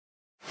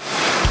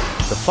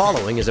The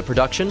following is a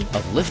production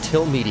of Lift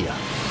Hill Media.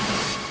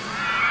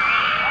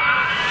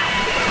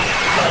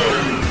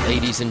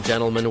 Ladies and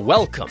gentlemen,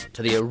 welcome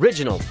to the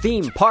original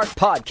Theme Park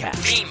Podcast.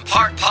 Theme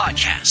Park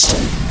Podcast.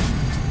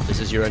 This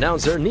is your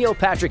announcer, Neil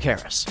Patrick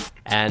Harris.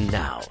 And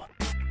now,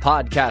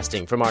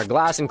 podcasting from our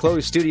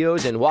glass-enclosed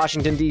studios in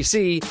Washington,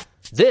 D.C.,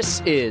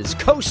 this is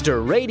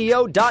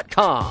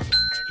CoasterRadio.com.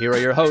 Here are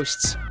your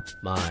hosts,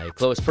 my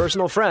close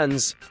personal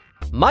friends,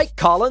 Mike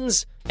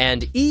Collins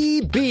and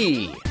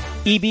E.B.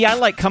 E.B., I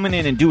like coming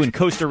in and doing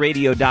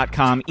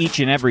CoasterRadio.com each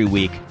and every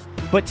week.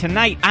 But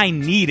tonight, I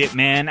need it,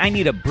 man. I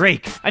need a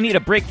break. I need a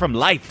break from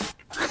life.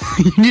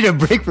 You need a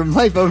break from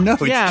life? Oh, no.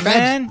 It's yeah, tragic.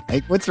 Man.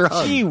 Like, what's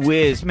wrong? Gee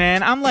whiz,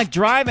 man. I'm like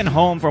driving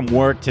home from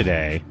work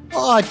today.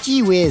 Oh,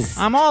 gee whiz.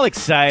 I'm all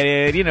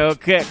excited,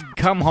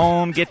 come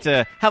home, get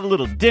to have a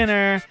little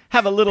dinner,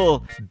 have a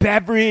little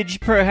beverage,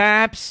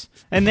 perhaps,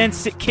 and then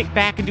kick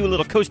back and do a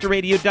little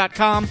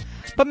CoasterRadio.com.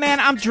 But, man,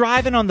 I'm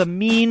driving on the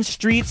mean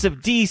streets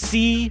of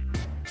D.C.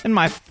 in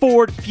my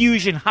Ford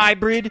Fusion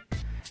Hybrid,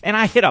 and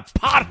I hit a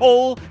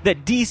pothole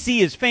that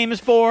D.C. is famous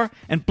for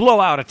and blow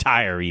out a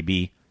tire,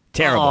 E.B.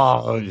 Terrible.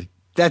 Oh,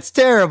 that's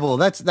terrible.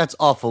 That's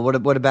awful. What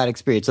a bad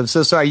experience. I'm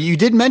so sorry. You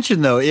did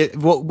mention, though,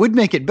 what would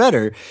make it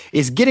better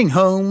is getting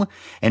home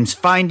and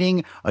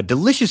finding a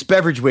delicious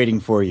beverage waiting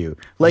for you,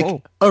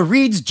 like a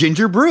Reed's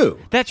Ginger Brew.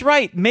 That's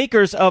right.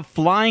 Makers of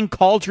Flying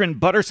Cauldron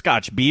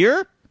Butterscotch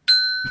Beer.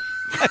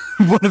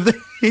 One of the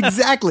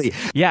exactly.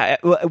 Yeah,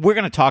 we're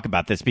going to talk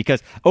about this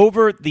because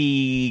over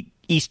the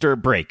Easter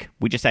break,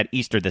 we just had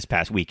Easter this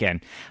past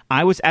weekend,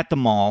 I was at the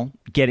mall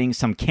getting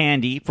some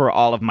candy for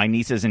all of my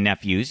nieces and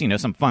nephews,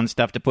 some fun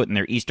stuff to put in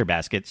their Easter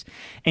baskets.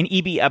 And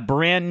EB, a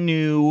brand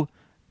new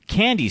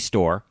candy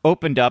store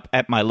opened up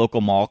at my local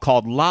mall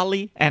called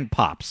Lolly and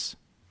Pops.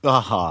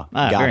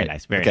 Very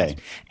nice, very nice.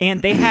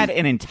 And they had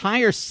an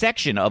entire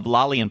section of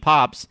Lolly and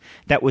Pops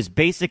that was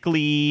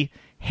basically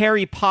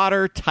Harry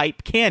Potter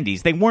type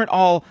candies. They weren't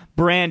all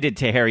branded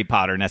to Harry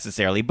Potter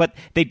necessarily, but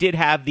they did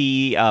have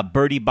the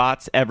Bertie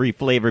Bott's Every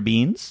Flavor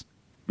beans.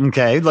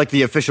 Okay, like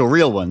the official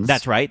real ones.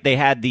 That's right. They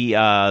had the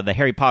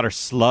Harry Potter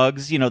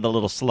slugs, the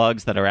little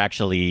slugs that are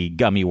actually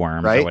gummy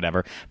worms or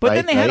whatever. But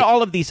then they had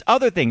all of these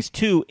other things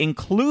too,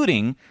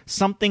 including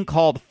something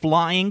called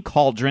Flying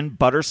Cauldron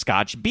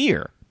Butterscotch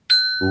Beer.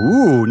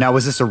 Ooh, now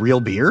is this a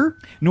real beer?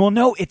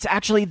 No, it's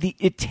actually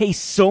it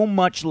tastes so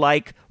much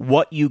like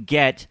what you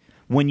get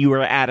when you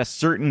are at a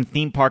certain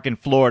theme park in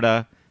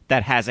Florida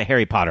that has a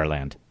Harry Potter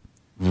land.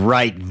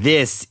 Right.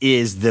 This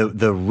is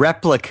the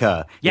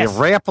replica. Yes.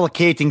 The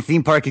replicating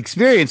theme park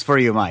experience for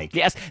you, Mike.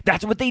 Yes,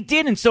 that's what they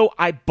did. And so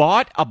I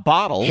bought a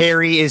bottle.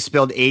 Harry is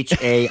spelled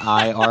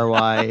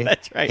H-A-I-R-Y.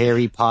 That's right.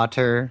 Harry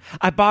Potter.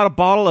 I bought a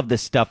bottle of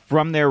this stuff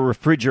from their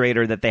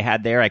refrigerator that they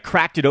had there. I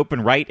cracked it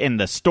open right in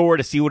the store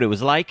to see what it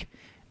was like.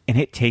 And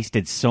it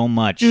tasted so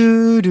much.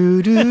 Do,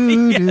 do, do,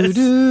 Yes.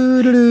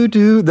 do, do,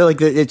 do, do.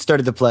 It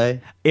started to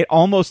play. It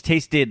almost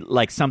tasted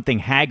like something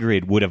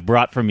Hagrid would have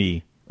brought for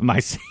me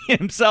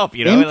himself,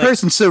 In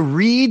person. So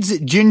Reed's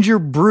Ginger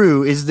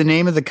Brew is the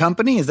name of the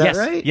company. Is that yes,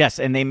 right? Yes,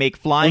 and they make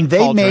Flying And they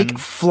Cauldron. make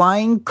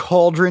Flying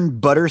Cauldron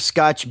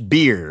Butterscotch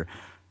Beer.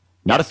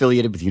 Not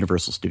affiliated with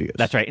Universal Studios.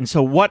 That's right. And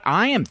so what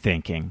I am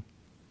thinking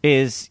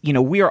is,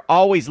 we are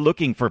always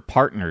looking for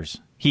partners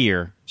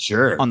here.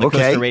 Sure. On the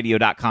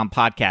CoasterRadio.com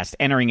podcast,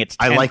 entering its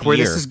 10th I like where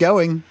year. this is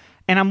going.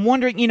 And I'm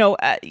wondering,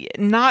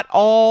 not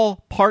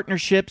all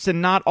partnerships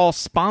and not all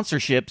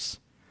sponsorships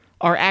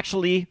are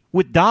actually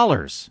with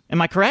dollars.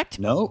 Am I correct?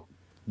 No.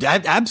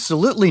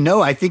 Absolutely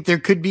no. I think there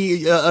could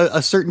be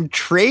a certain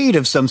trade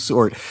of some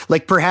sort.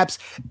 Like perhaps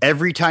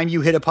every time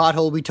you hit a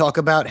pothole, we talk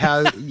about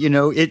how,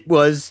 it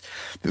was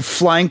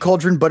Flying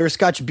Cauldron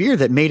Butterscotch Beer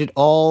that made it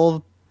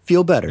all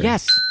feel better.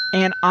 Yes.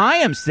 And I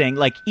am saying,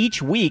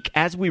 each week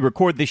as we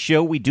record this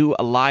show, we do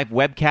a live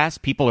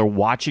webcast. People are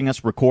watching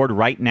us record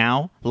right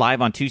now,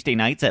 live on Tuesday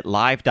nights at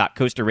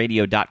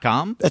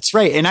live.coasterradio.com. That's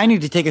right. And I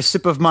need to take a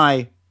sip of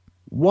my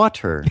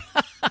water.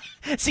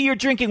 See, you're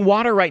drinking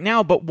water right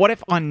now, but what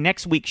if on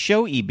next week's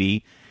show,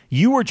 EB,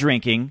 you were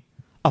drinking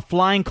a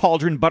Flying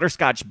Cauldron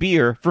Butterscotch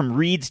Beer from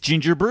Reed's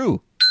Ginger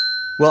Brew?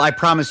 Well, I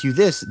promise you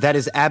this. That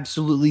is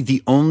absolutely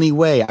the only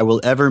way I will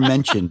ever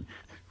mention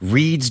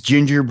Reed's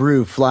Ginger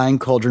Brew Flying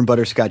Cauldron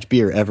Butterscotch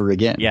Beer ever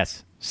again.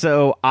 Yes.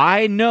 So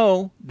I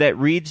know that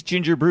Reed's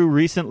Ginger Brew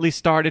recently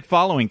started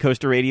following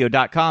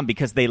CoasterRadio.com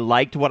because they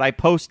liked what I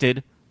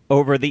posted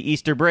over the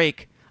Easter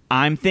break.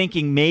 I'm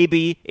thinking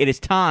maybe it is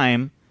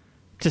time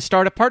to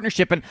start a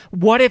partnership. And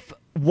what if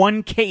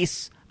one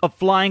case of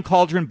Flying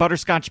Cauldron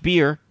Butterscotch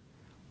Beer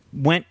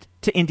went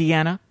to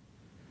Indiana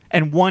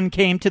and one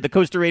came to the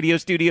Coaster Radio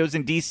studios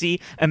in D.C.?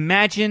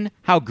 Imagine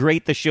how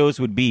great the shows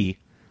would be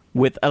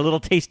with a little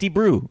tasty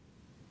brew.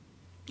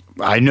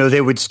 I know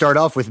they would start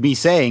off with me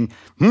saying,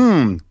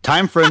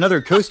 time for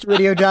another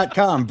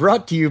CoasterRadio.com,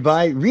 brought to you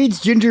by Reed's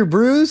Ginger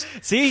Brews,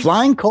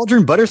 Flying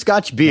Cauldron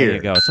Butterscotch Beer. There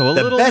you go. So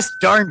the best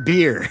darn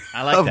beer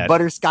of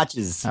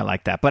butterscotches. I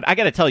like that. But I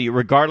got to tell you,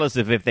 regardless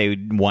of if they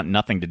want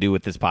nothing to do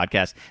with this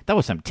podcast, that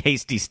was some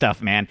tasty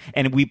stuff, man.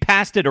 And we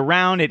passed it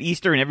around at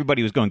Easter, and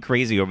everybody was going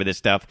crazy over this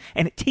stuff.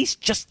 And it tastes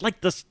just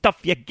like the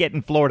stuff you get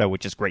in Florida,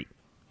 which is great.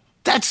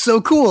 That's so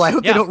cool. I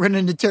hope they don't run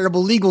into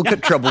terrible legal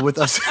trouble with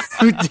us,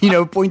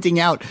 pointing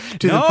out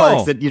to the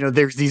parks that,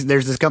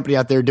 there's this company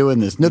out there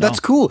doing this. No, that's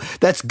cool.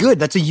 That's good.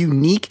 That's a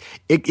unique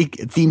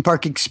theme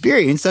park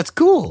experience. That's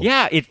cool.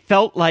 Yeah, it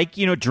felt like,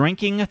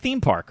 drinking a theme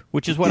park,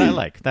 which is what I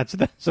like. That's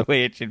the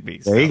way it should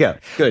be. So. There you go.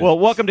 Good. Well,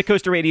 welcome to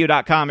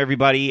CoasterRadio.com,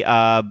 everybody.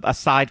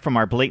 Aside from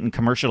our blatant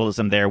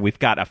commercialism there, we've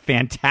got a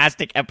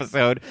fantastic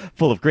episode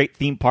full of great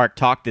theme park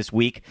talk this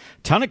week.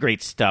 Ton of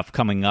great stuff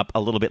coming up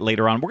a little bit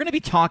later on. We're going to be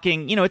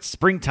talking, it's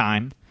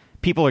springtime.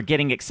 People are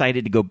getting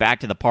excited to go back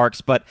to the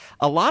parks, but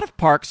a lot of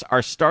parks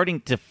are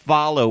starting to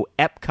follow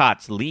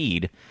Epcot's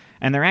lead,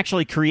 and they're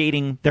actually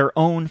creating their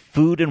own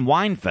food and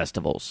wine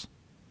festivals.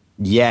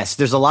 Yes,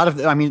 there's a lot of,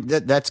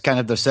 that's kind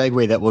of the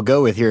segue that we'll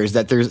go with here, is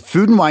that there's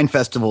food and wine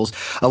festivals.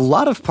 A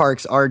lot of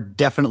parks are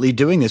definitely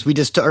doing this. We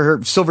just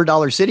heard Silver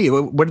Dollar City.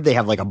 What did they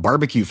have, like a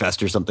barbecue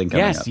fest or something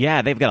coming up? Yes,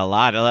 yeah, they've got a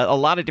lot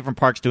of different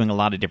parks doing a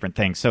lot of different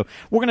things. So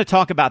we're going to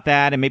talk about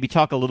that and maybe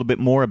talk a little bit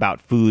more about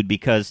food,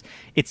 because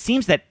it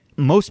seems that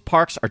most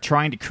parks are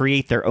trying to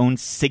create their own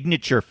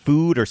signature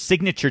food or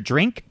signature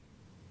drink.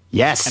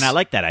 Yes. And I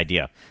like that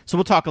idea. So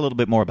we'll talk a little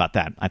bit more about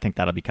that. I think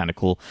that'll be kind of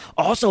cool.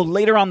 Also,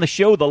 later on the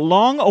show, the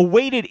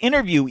long-awaited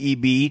interview,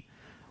 EB,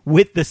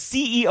 with the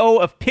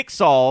CEO of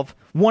Pixolve,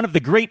 one of the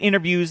great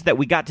interviews that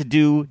we got to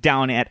do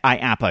down at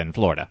IAAPA in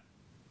Florida.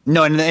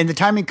 No, and the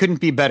timing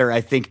couldn't be better, I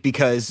think,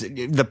 because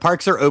the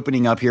parks are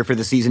opening up here for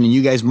the season, and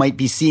you guys might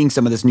be seeing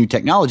some of this new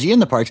technology in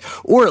the parks,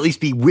 or at least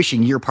be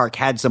wishing your park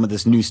had some of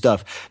this new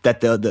stuff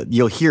that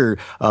you'll hear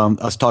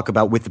us talk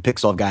about with the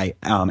Pixolve guy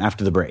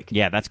after the break.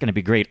 Yeah, that's going to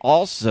be great.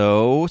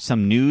 Also,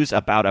 some news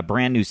about a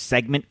brand new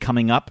segment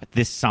coming up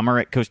this summer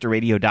at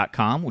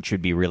CoasterRadio.com, which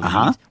should be really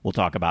neat. We'll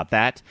talk about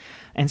that.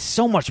 And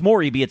so much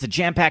more, EB. It's a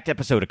jam-packed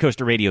episode of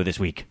Coaster Radio this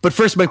week. But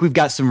first, Mike, we've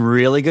got some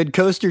really good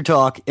coaster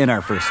talk in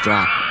our first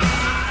drop.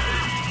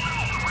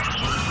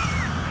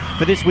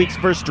 For this week's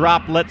first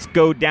drop, let's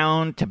go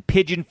down to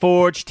Pigeon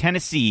Forge,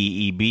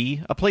 Tennessee,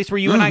 EB, a place where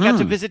you and I got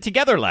to visit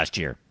together last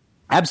year.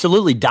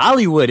 Absolutely.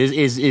 Dollywood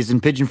is in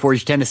Pigeon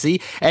Forge,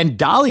 Tennessee. And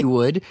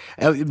Dollywood,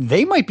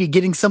 they might be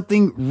getting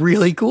something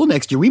really cool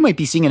next year. We might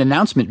be seeing an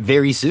announcement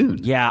very soon.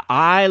 Yeah,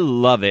 I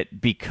love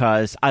it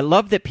because I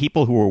love that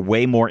people who are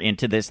way more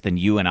into this than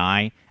you and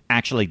I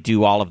actually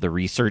do all of the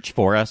research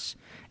for us.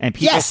 And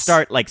people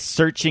start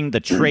searching the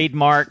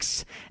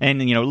trademarks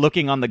and,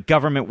 looking on the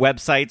government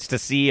websites to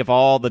see if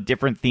all the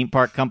different theme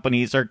park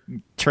companies are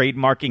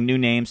trademarking new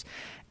names.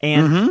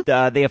 And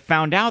they have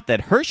found out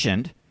that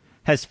Herschend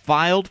has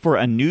filed for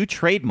a new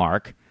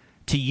trademark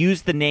to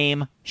use the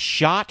name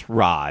Shot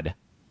Rod.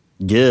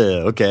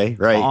 Yeah, okay,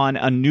 right. On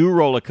a new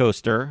roller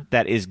coaster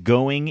that is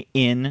going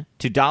in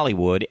to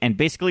Dollywood. And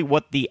basically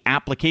what the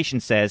application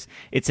says,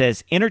 it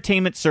says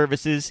entertainment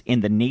services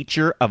in the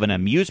nature of an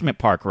amusement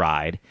park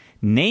ride,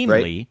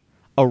 namely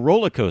a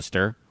roller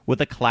coaster with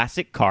a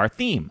classic car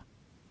theme.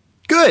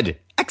 Good.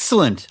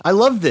 Excellent. I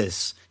love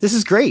this. This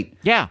is great.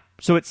 Yeah.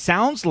 So it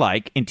sounds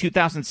like in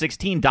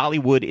 2016,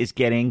 Dollywood is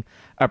getting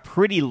a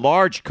pretty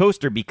large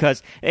coaster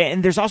because,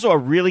 and there's also a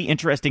really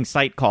interesting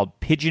site called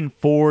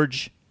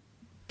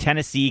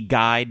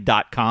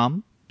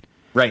PigeonForgeTennesseeGuide.com.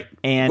 Right.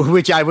 And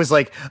which I was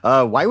like,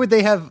 why would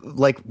they have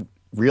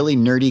really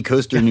nerdy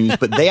coaster news?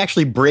 But they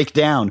actually break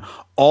down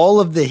all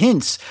of the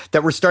hints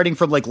that were starting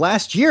from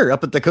last year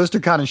up at the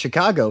CoasterCon in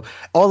Chicago,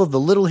 all of the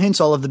little hints,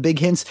 all of the big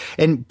hints,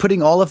 and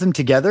putting all of them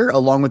together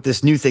along with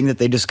this new thing that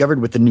they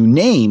discovered with the new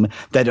name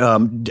that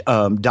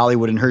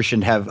Dollywood and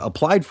Herschend have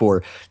applied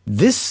for.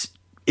 This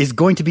is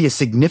going to be a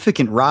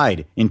significant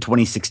ride in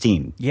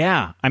 2016.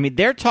 Yeah. I mean,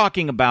 they're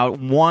talking about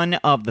one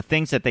of the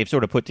things that they've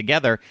sort of put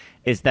together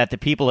is that the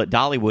people at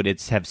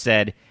Dollywood have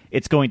said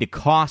it's going to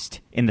cost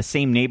in the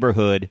same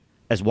neighborhood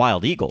as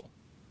Wild Eagle.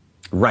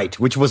 Right,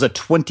 which was a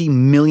 $20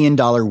 million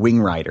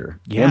wing rider.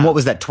 Yeah. And what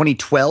was that,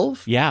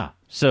 2012? Yeah.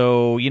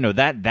 So,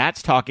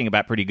 that's talking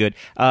about pretty good.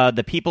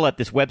 The people at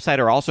this website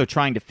are also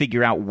trying to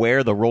figure out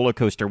where the roller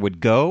coaster would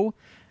go.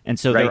 And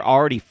so they're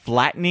already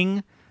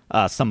flattening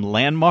some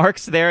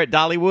landmarks there at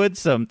Dollywood,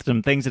 some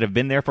things that have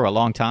been there for a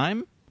long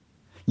time.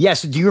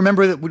 Yes. Do you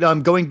remember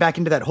that going back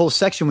into that whole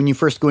section when you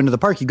first go into the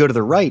park, you go to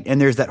the right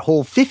and there's that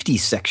whole 50s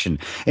section.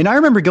 And I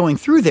remember going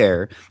through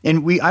there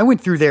and I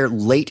went through there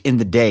late in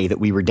the day that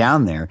we were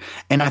down there.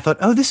 And I thought,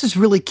 oh, this is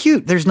really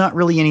cute. There's not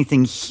really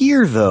anything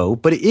here though,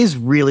 but it is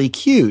really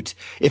cute.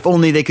 If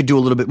only they could do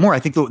a little bit more. I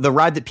think the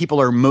ride that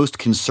people are most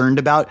concerned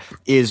about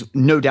is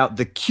no doubt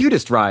the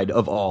cutest ride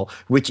of all,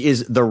 which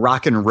is the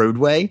Rockin'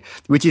 Roadway,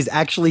 which is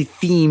actually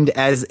themed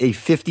as a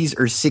 50s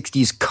or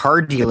 60s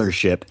car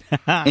dealership.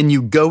 And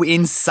you go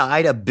inside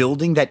inside a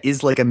building that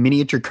is like a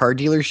miniature car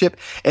dealership.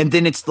 And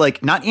then it's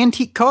like not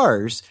antique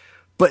cars,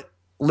 but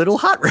little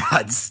hot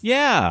rods.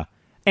 Yeah.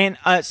 And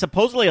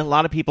supposedly a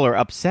lot of people are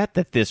upset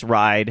that this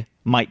ride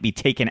might be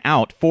taken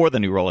out for the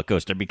new roller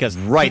coaster because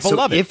people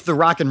love it. If the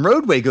Rockin'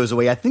 Roadway goes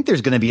away, I think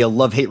there's going to be a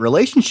love-hate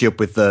relationship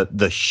with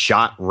the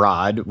Shot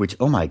Rod, which,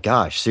 oh my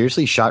gosh,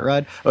 seriously, Shot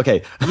Rod?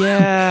 Okay.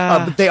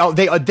 Yeah.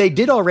 But they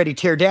did already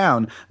tear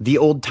down the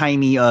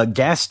old-timey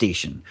gas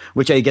station,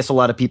 which I guess a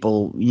lot of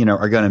people,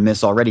 are going to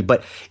miss already.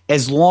 But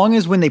as long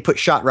as when they put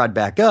Shot Rod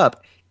back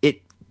up,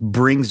 it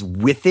brings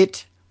with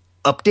it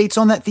updates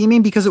on that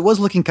theming, because it was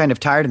looking kind of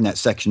tired in that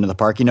section of the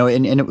park, and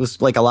it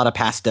was like a lot of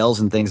pastels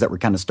and things that were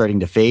kind of starting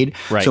to fade.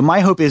 Right. So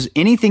my hope is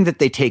anything that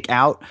they take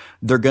out,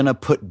 they're going to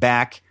put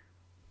back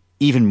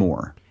even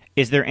more.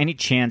 Is there any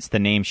chance the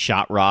name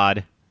Shot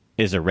Rod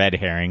is a red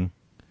herring?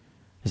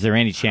 Is there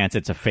any chance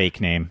it's a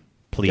fake name?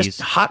 Please. Just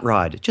Hot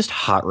Rod. Just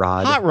Hot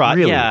Rod. Hot Rod,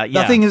 really. yeah.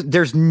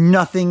 There's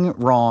nothing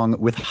wrong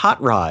with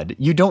Hot Rod.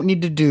 You don't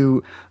need to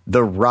do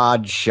the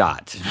Rod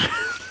Shot.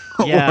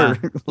 Yeah,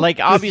 like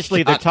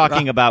obviously they're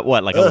talking about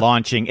what, like a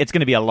launching. It's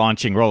going to be a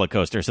launching roller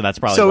coaster, so that's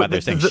probably why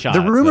they're saying shot.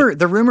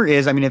 The rumor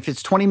is, I mean, if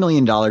it's $20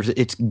 million,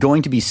 it's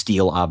going to be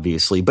steel,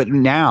 obviously. But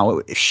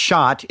now,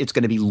 shot, it's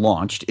going to be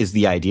launched is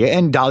the idea,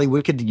 and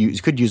Dollywood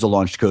could use a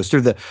launched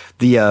coaster.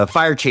 The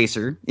Fire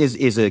Chaser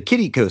is a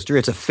kiddie coaster.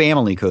 It's a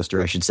family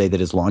coaster, I should say,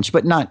 that is launched,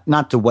 but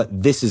not to what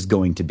this is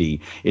going to be,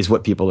 is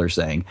what people are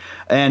saying.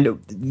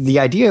 And the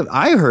idea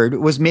I heard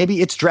was maybe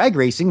it's drag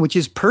racing, which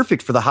is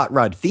perfect for the hot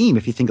rod theme.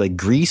 If you think like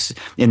Grease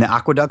in the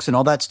aqueducts and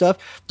all that stuff,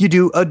 you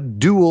do a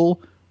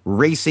dual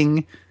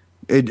racing,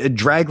 a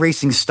drag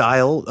racing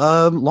style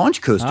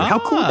launch coaster. How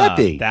cool would that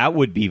be? That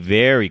would be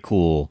very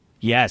cool.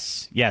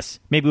 Yes.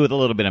 Maybe with a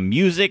little bit of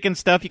music and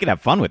stuff. You could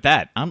have fun with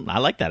that. I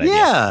like that idea.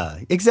 Yeah,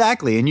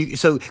 exactly. And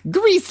so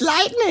Grease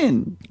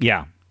Lightning.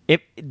 Yeah.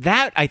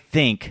 That, I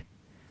think,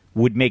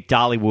 would make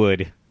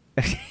Dollywood.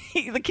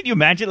 Can you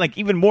imagine, like,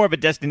 even more of a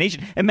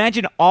destination?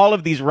 Imagine all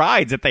of these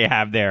rides that they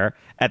have there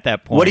at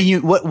that point. What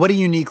a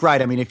unique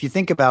ride. I mean, if you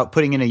think about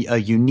putting in a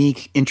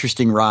unique,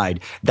 interesting ride,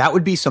 that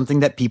would be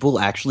something that people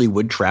actually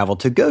would travel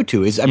to go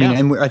to.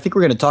 And I think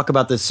we're going to talk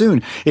about this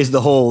soon, is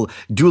the whole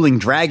Dueling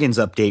Dragons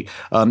update,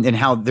 and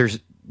how there's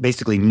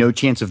basically no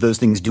chance of those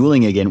things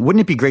dueling again.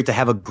 Wouldn't it be great to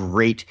have a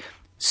great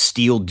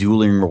steel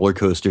dueling roller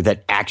coaster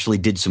that actually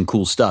did some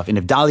cool stuff? And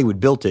if Dollywood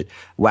built it,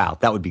 wow,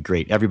 that would be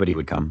great. Everybody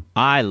would come.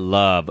 I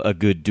love a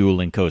good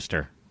dueling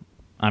coaster.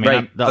 I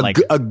mean, right.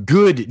 A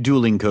good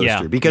dueling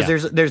coaster,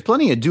 because there's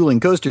plenty of dueling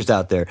coasters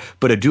out there,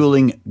 but a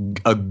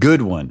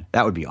good one,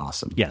 that would be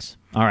awesome. Yes.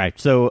 All right.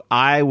 So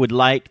I would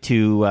like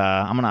to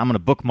I'm gonna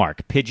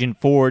bookmark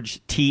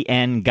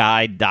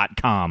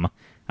pigeonforgetnguide.com.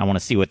 I want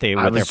to see what they're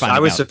finding out. I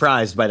was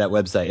surprised by that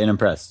website and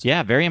impressed.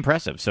 Yeah, very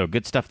impressive. So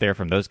good stuff there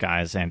from those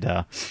guys,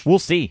 and we'll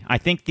see. I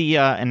think the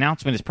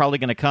announcement is probably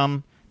going to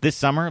come this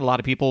summer. A lot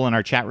of people in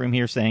our chat room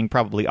here saying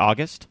probably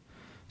August.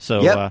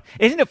 So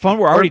isn't it fun?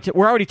 We're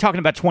already talking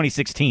about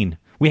 2016.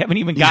 We haven't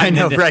even gotten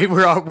into, right?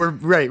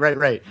 We're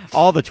right.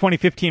 All the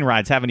 2015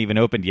 rides haven't even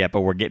opened yet,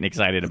 but we're getting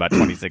excited about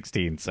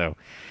 2016. So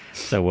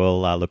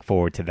we'll look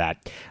forward to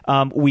that.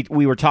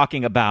 We were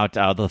talking about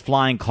the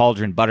Flying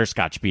Cauldron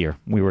Butterscotch beer.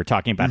 We were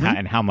talking about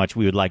how much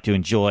we would like to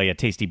enjoy a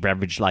tasty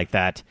beverage like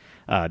that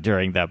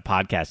during the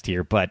podcast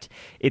here. But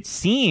it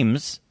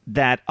seems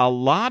that a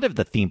lot of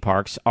the theme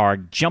parks are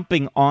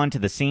jumping onto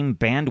the same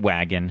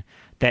bandwagon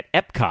that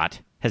Epcot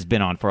has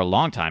been on for a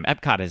long time.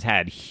 Epcot has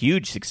had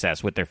huge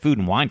success with their Food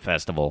and Wine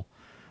Festival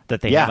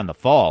that they have in the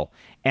fall.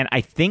 And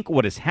I think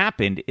what has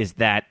happened is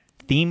that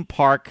theme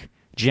park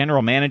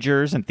general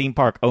managers and theme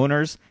park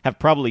owners have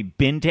probably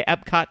been to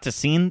Epcot to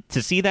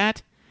see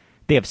that.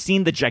 They have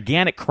seen the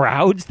gigantic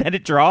crowds that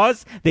it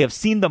draws. They have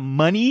seen the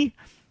money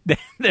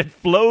that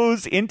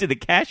flows into the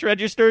cash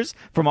registers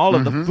from all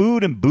of the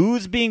food and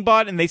booze being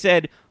bought. And they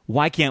said,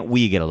 why can't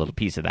we get a little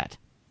piece of that?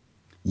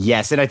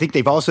 Yes, and I think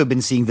they've also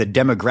been seeing the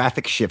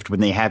demographic shift when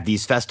they have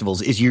these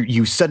festivals, is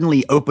you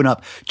suddenly open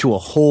up to a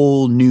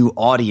whole new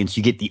audience.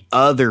 You get the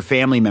other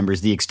family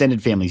members, the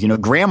extended families.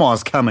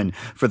 Grandma's coming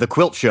for the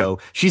quilt show.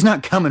 She's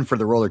not coming for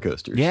the roller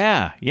coasters.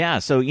 Yeah.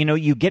 So,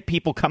 you get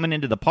people coming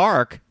into the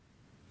park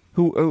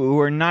who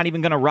are not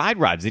even going to ride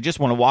rides. They just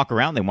want to walk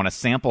around. They want to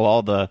sample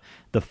all the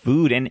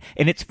food. And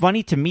it's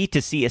funny to me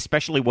to see,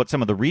 especially what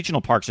some of the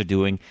regional parks are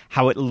doing,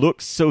 how it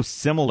looks so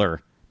similar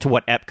to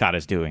what Epcot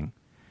is doing.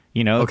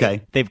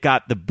 They've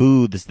got the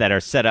booths that are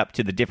set up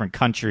to the different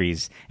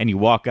countries, and you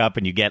walk up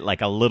and you get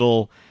like a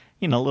little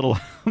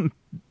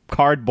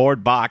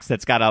cardboard box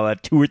that's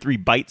got 2 or 3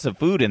 bites of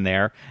food in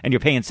there, and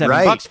you're paying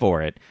 $7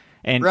 for it.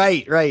 And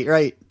right.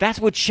 That's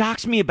what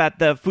shocks me about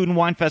the Food and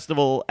Wine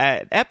Festival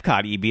at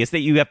Epcot, EB, is that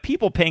you have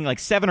people paying like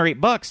 $7 or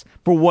 $8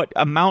 for what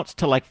amounts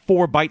to like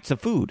 4 bites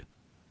of food.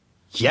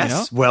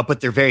 Yes, well,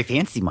 but they're very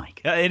fancy,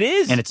 Mike. It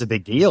is, and it's a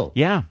big deal.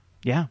 Yeah,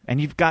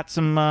 and you've got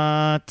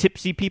some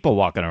tipsy people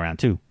walking around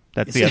too.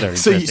 That's the other.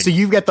 So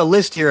you've got the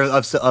list here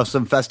of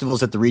some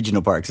festivals at the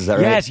regional parks. Is that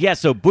right? Yes.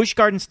 So Busch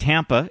Gardens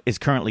Tampa is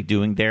currently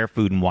doing their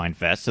Food and Wine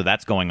Fest, so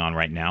that's going on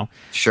right now.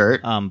 Sure.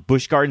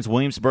 Busch Gardens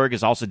Williamsburg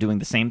is also doing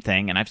the same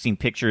thing, and I've seen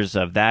pictures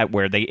of that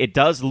where it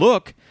does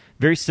look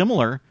very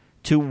similar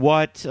to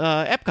what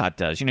Epcot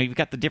does. You've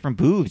got the different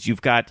booths.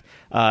 You've got,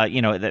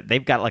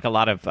 they've got like a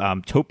lot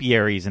of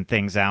topiaries and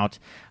things out.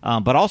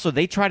 But also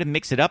they try to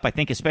mix it up, I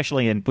think,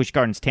 especially in Busch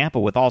Gardens Tampa,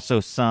 with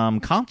also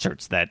some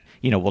concerts that,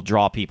 will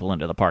draw people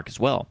into the park as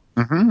well.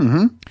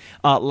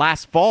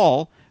 Last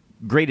fall,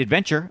 Great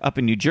Adventure up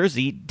in New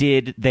Jersey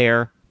did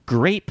their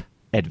Grape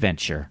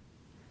Adventure.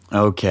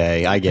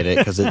 Okay, I get it,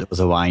 because it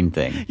was a wine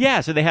thing. Yeah,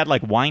 so they had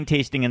like wine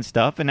tasting and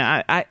stuff. And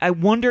I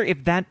wonder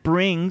if that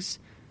brings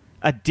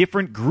a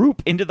different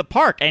group into the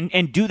park,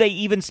 and do they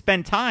even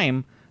spend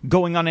time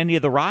going on any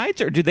of the rides,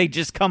 or do they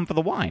just come for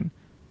the wine?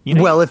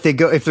 Well, if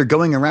they're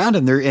going around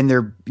and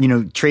they're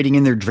trading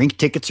in their drink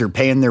tickets or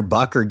paying their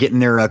buck or getting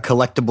their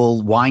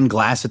collectible wine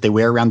glass that they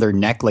wear around their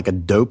neck like a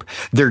dope,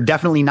 they're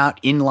definitely not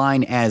in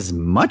line as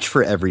much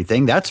for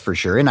everything. That's for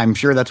sure, and I'm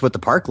sure that's what the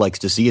park likes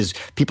to see, is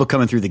people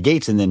coming through the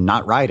gates and then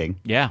not riding.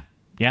 Yeah,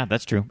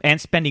 that's true.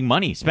 And spending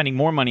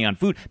more money on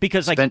food,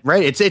 because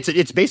right,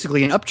 it's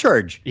basically an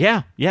upcharge.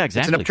 Yeah,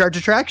 exactly. It's an upcharge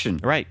attraction.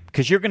 Right,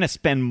 because you're going to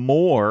spend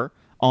more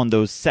on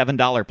those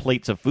 $7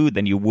 plates of food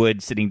than you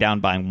would sitting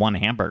down buying one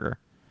hamburger.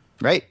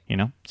 Right.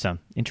 So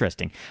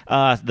interesting.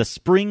 The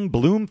Spring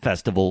Bloom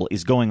Festival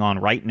is going on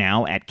right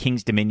now at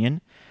Kings Dominion.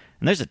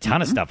 And there's a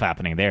ton of stuff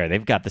happening there.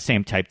 They've got the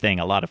same type thing,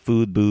 a lot of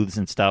food booths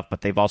and stuff,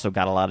 but they've also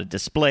got a lot of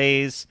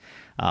displays,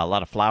 a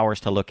lot of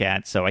flowers to look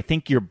at. So I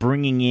think you're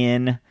bringing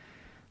in,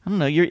 I don't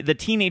know, the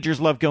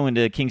teenagers love going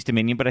to Kings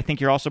Dominion, but I think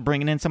you're also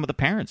bringing in some of the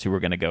parents who are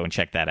going to go and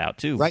check that out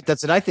too. Right,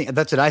 that's what I think.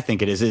 That's what I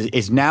think it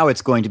is now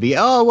it's going to be,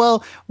 oh,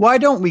 well, why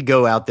don't we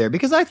go out there?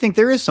 Because I think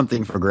there is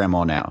something for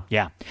grandma now.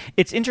 Yeah.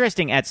 It's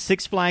interesting, at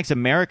Six Flags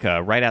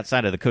America, right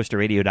outside of the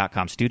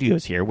CoasterRadio.com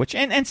studios here,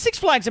 and Six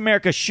Flags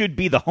America should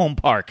be the home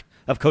park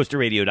of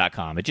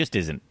CoasterRadio.com. It just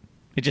isn't.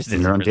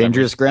 You're on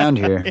dangerous ground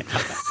here.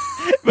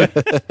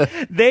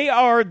 They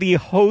are the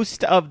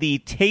host of the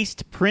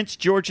Taste Prince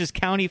George's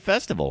County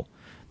Festival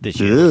this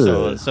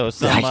year. So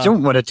I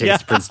don't want to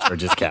taste Prince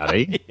George's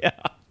County. Yeah.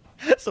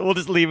 So we'll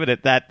just leave it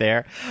at that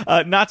there.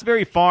 Knott's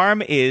Berry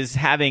Farm is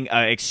having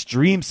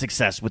extreme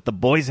success with the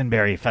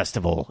Boysenberry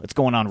Festival. It's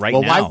going on right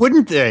now. Well, why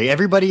wouldn't they?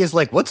 Everybody is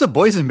like, what's a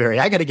boysenberry?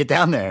 I got to get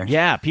down there.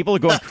 Yeah, people are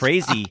going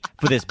crazy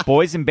for this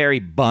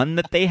boysenberry bun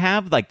that they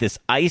have, like this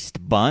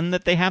iced bun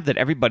that they have that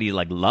everybody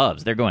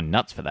loves. They're going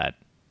nuts for that.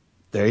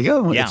 There you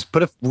go. Yeah. Let's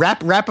put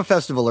wrap a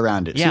festival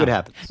around it. See what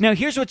happens. Now,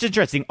 here's what's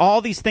interesting.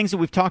 All these things that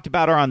we've talked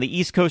about are on the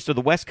East Coast or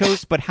the West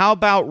Coast, but how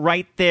about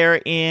right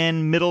there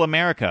in Middle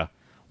America?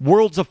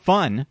 Worlds of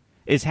Fun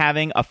is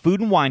having a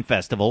food and wine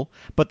festival,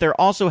 but they're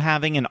also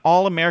having an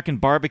all-American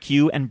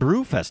barbecue and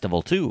brew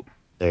festival, too.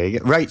 There you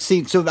go. Right.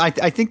 See, so I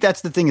think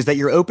that's the thing, is that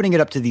you're opening it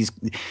up to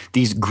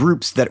these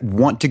groups that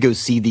want to go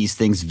see these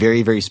things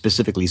very, very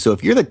specifically. So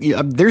if you're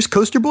there's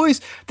Coaster Boys,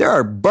 there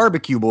are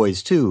barbecue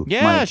boys too.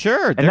 Yeah, Mike.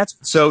 sure. And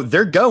so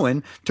they're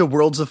going to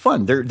Worlds of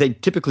Fun. They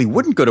typically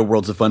wouldn't go to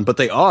Worlds of Fun, but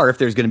they are if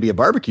there's going to be a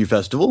barbecue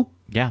festival.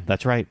 Yeah,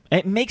 that's right.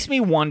 It makes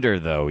me wonder,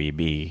 though,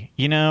 EB.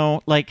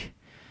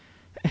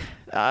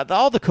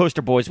 All the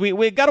Coaster Boys,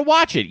 we got to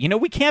watch it.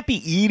 We can't be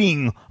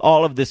eating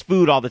all of this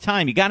food all the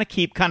time. You got to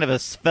keep kind of a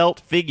svelte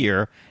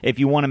figure if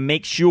you want to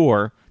make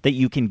sure that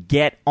you can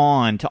get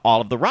on to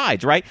all of the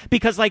rides, right?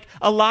 Because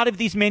a lot of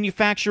these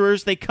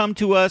manufacturers, they come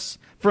to us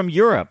from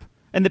Europe,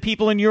 and the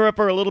people in Europe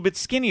are a little bit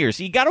skinnier.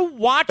 So you got to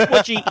watch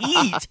what you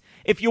eat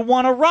if you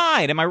want to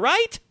ride. Am I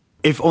right?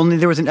 If only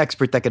there was an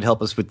expert that could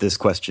help us with this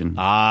question.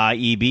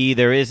 EB,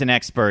 there is an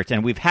expert,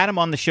 and we've had him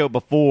on the show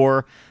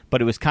before,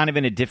 but it was kind of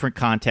in a different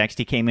context.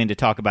 He came in to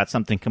talk about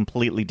something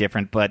completely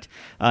different, but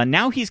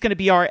now he's going to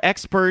be our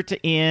expert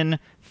in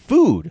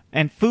food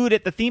and food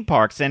at the theme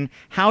parks and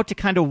how to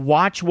kind of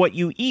watch what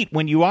you eat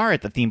when you are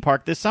at the theme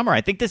park this summer.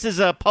 I think this is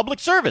a public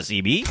service,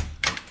 EB.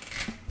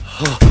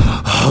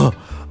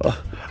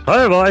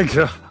 Hi, Mike.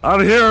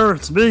 I'm here.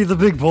 It's me, the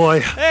big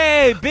boy.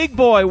 Hey, big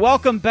boy.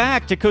 Welcome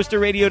back to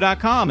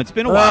CoasterRadio.com. It's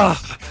been a while.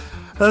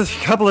 There's a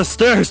couple of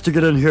stairs to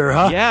get in here,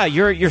 huh? Yeah,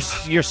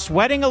 you're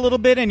sweating a little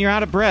bit and you're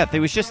out of breath. It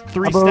was just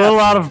 3 steps. I'm a little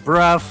out of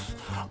breath.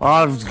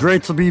 It's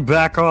great to be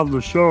back on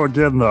the show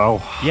again,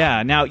 though.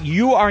 Yeah, now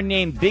you are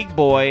named Big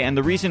Boy, and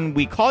the reason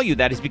we call you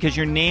that is because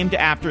you're named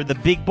after the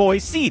Big Boy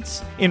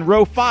seats in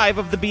row 5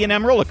 of the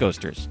B&M roller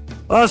coasters.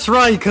 That's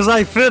right, because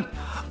I fit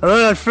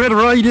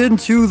right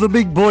into the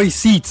big boy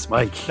seats,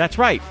 Mike. That's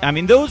right. I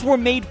mean, those were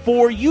made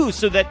for you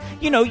so that,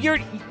 you're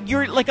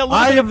like a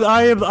little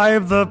I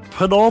am the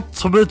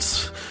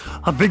penultimate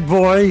big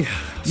boy.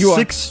 You are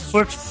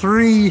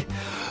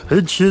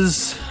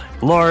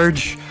 6'3"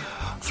 large,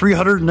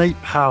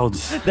 308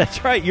 pounds.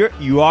 That's right.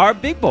 You are a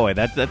big boy.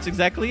 That's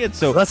exactly it.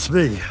 So that's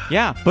me.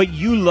 Yeah, but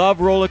you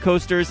love roller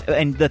coasters,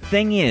 and the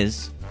thing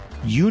is,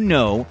 you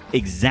know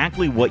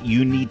exactly what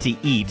you need to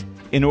eat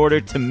in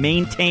order to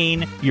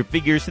maintain your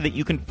figure so that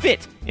you can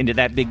fit into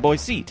that big boy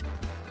seat.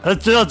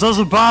 It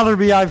doesn't bother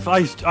me.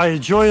 I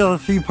enjoy the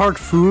theme park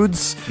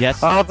foods. Yes.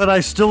 But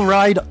I still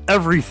ride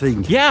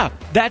everything. Yeah,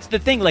 that's the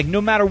thing. Like, no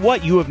matter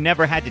what, you have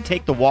never had to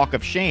take the walk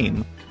of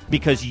shame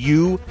because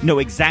you know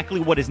exactly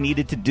what is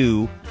needed to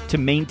do to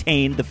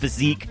maintain the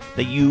physique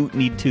that you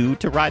need to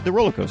ride the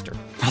roller coaster.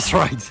 That's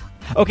right.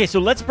 Okay, so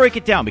let's break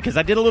it down because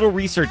I did a little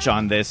research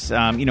on this.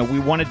 We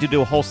wanted to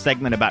do a whole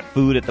segment about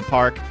food at the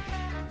park.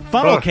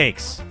 Funnel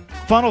cakes.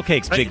 Funnel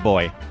cakes, big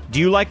boy. Do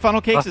you like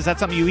funnel cakes? Is that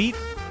something you eat?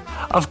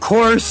 Of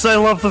course, I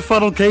love the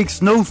funnel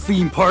cakes. No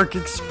theme park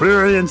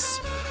experience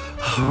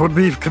would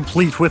be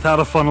complete without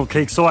a funnel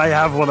cake, so I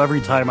have one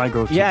every time I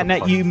go to Yeah, the now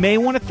park. you may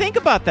want to think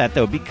about that,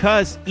 though,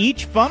 because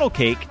each funnel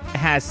cake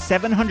has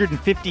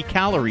 750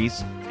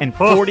 calories and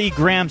 40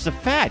 grams of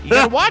fat. You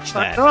got to watch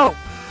that.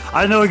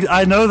 I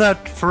know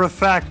that for a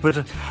fact,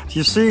 but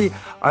you see,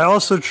 I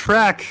also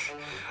track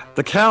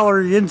the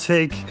calorie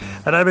intake,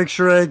 and I make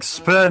sure I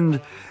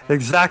expend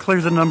exactly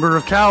the number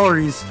of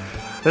calories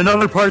in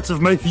other parts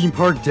of my theme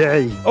park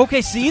day.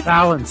 Okay, see?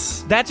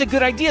 Balance. That's a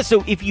good idea.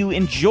 So if you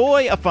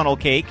enjoy a funnel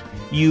cake,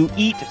 you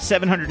eat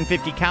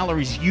 750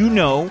 calories, you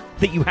know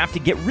that you have to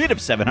get rid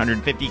of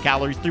 750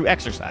 calories through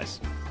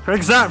exercise.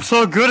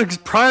 So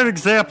prime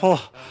example,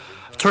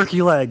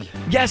 turkey leg.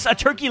 Yes, a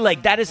turkey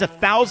leg. That is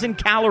 1,000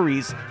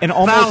 calories and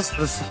almost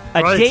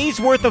a right. day's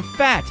worth of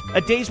fat.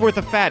 A day's worth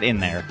of fat in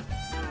there.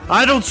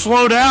 I don't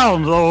slow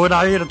down, though, when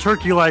I eat a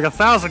turkey leg.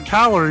 1,000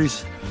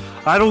 calories.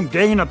 I don't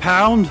gain a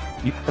pound.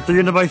 At the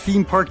end of my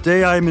theme park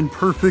day, I'm in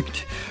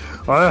perfect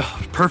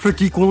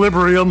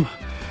equilibrium,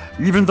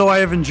 even though I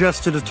have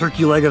ingested a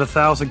turkey leg at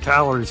 1,000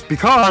 calories.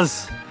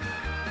 Because,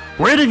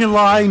 waiting in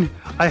line,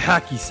 I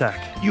hacky sack.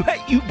 You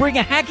bring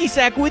a hacky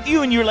sack with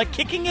you, and you're like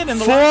kicking it in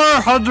the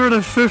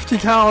 450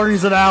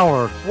 calories an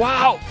hour.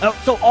 Wow!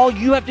 So all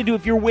you have to do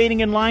if you're waiting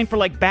in line for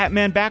like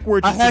Batman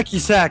backwards, A hacky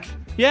sack.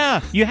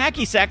 Yeah, you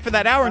hacky sack for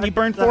that hour, and you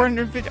burn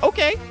 450.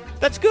 Okay,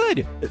 that's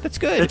good. That's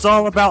good. It's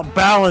all about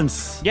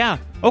balance. Yeah.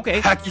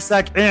 Okay. Hacky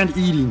sack and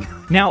eating.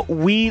 Now,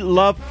 we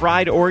love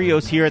fried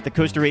Oreos here at the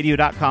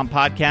CoasterRadio.com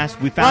podcast.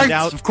 We found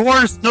out... Of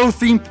course, no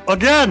theme...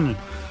 Again,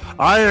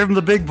 I am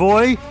the big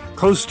boy,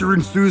 coaster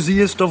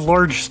enthusiast of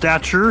large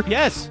stature.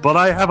 Yes. But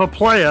I have a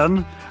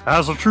plan,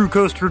 as a true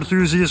coaster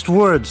enthusiast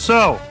would.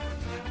 So,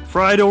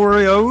 fried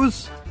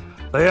Oreos,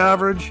 they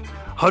average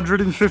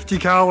 150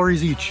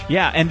 calories each.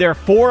 Yeah, and there are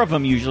 4 of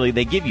them usually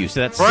they give you,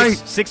 so that's Right.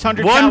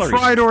 600 One calories.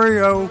 fried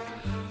Oreo,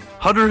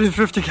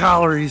 150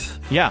 calories.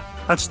 Yeah.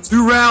 That's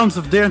 2 rounds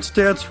of Dance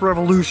Dance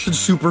Revolution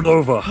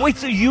Supernova. Wait,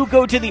 so you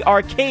go to the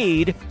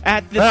arcade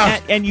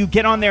and you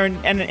get on there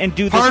and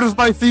do this? Part of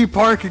my theme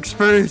park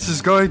experience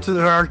is going to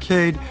the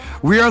arcade.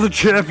 We Are the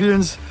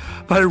Champions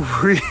by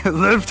We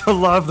Live to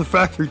Love, the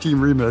Factory Team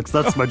remix.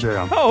 That's my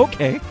jam. Oh,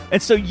 okay.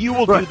 And so you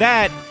will do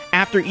that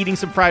after eating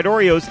some fried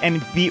Oreos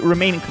and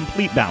remain in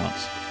complete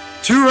balance.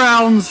 2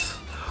 rounds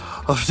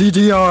of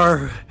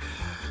DDR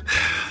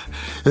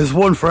is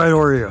 1 fried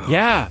Oreo.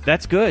 Yeah,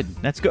 that's good.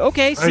 That's good.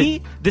 Okay,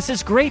 see, this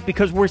is great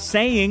because we're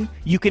saying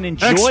you can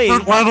enjoy...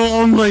 Expert level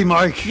only,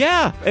 Mike.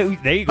 Yeah,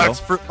 there you go.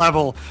 Expert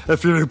level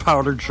if you do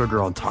powdered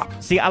sugar on top.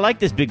 See, I like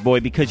this, big boy,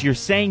 because you're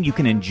saying you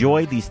can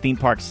enjoy these theme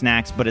park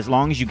snacks, but as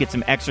long as you get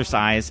some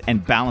exercise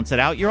and balance it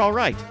out, you're all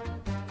right.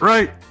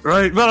 Right.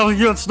 Well,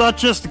 it's not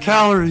just the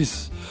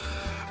calories.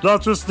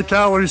 Not just the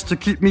calories to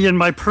keep me in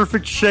my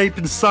perfect shape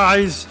and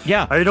size.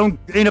 Yeah. I don't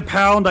gain a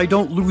pound. I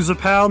don't lose a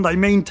pound. I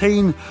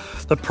maintain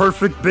the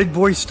perfect big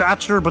boy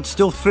stature, but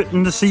still fit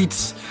in the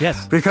seats.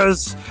 Yes.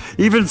 Because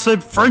even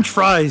said French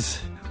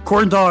fries,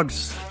 corn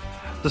dogs,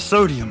 the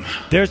sodium.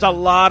 There's a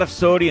lot of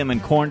sodium in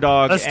corn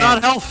dogs. That's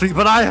not healthy,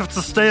 but I have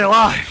to stay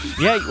alive.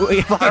 Yeah.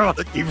 I want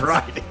to keep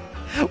riding.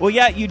 Well,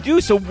 yeah, you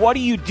do. So what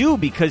do?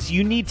 Because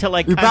you need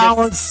to You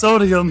balance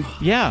sodium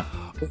Yeah,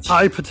 with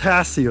high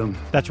potassium.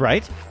 that's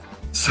right.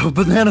 So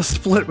banana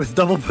split with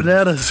double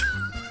bananas.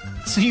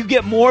 So you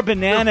get more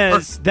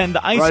bananas than the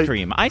ice Right.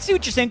 cream. I see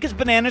what you're saying because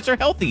bananas are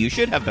healthy. You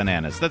should have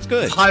bananas. That's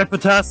good. High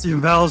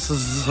potassium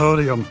balances the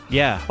sodium.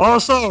 Yeah.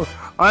 Also,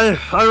 I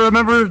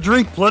remember to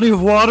drink plenty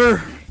of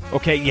water.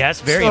 Okay, yes,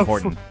 very So,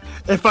 important.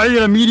 If I eat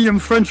a medium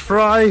French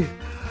fry,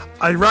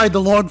 I ride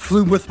the log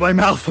flume with my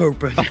mouth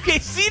open. Okay,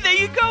 see, there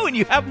you go. And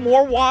you have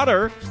more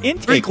water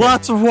intake. Drink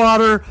lots of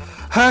water,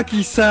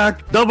 hacky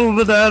sack, double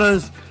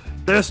bananas,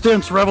 Dance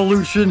Dance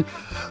Revolution.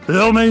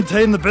 They'll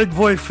maintain the big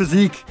boy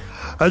physique,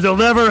 and you'll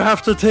never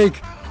have to take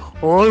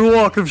one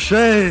walk of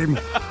shame.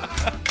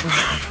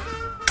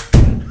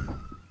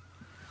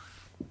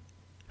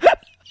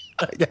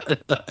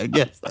 I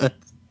guess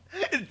that's...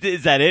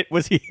 Is that it?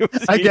 Was he?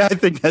 I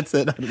think that's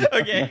it.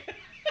 Okay.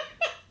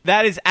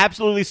 That is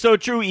absolutely so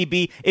true,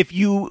 EB. If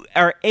you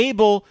are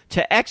able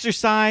to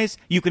exercise,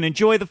 you can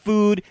enjoy the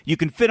food, you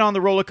can fit on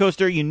the roller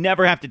coaster, you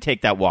never have to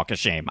take that walk of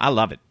shame. I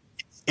love it.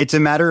 it's a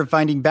matter of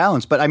finding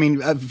balance. But I mean,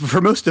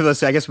 for most of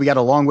us, I guess we got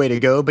a long way to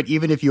go. But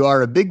even if you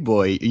are a big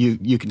boy,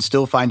 you can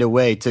still find a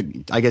way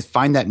to, I guess,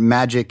 find that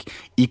magic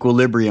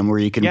equilibrium where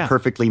you can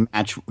perfectly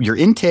match your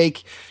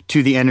intake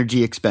to the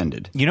energy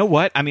expended. You know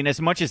what? I mean,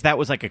 as much as that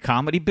was like a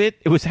comedy bit,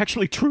 it was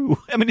actually true.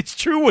 I mean, it's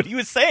true what he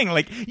was saying.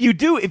 Like, you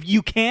do, if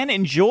you can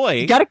enjoy.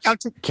 You got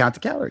to count the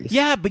calories.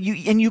 Yeah, but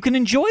you can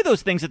enjoy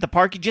those things at the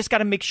park. You just got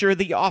to make sure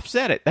that you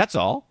offset it. That's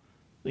all.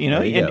 You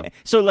know,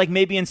 so like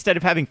maybe instead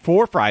of having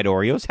 4 fried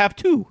Oreos, have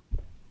 2.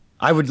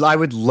 I would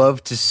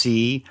love to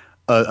see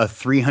a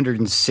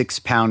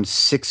 306-pound,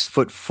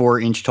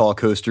 6'4" tall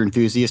coaster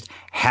enthusiast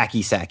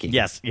hacky sacking.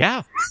 Yes,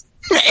 yeah.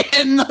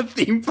 In the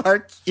theme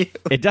park queue.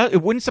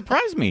 It wouldn't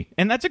surprise me,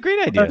 and that's a great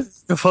idea.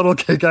 The funnel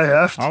cake, I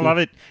have to. I love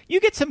it. You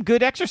get some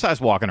good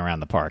exercise walking around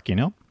the park, you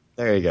know.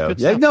 There you go.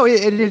 Yeah, no,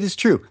 it is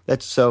true.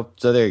 That's so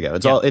there you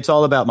go. It's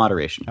all about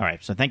moderation. All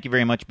right. So thank you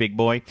very much, big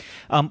boy.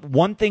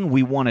 One thing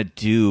we want to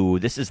do,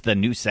 this is the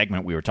new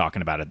segment we were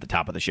talking about at the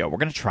top of the show. We're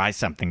going to try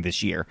something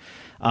this year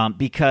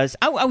because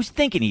I was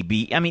thinking,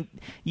 EB, I mean,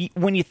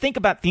 when you think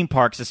about theme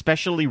parks,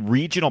 especially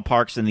regional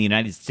parks in the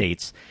United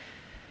States,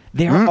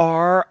 there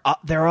are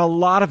a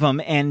lot of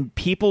them, and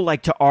people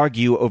like to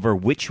argue over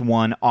which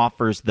one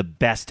offers the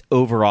best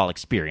overall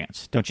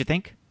experience. Don't you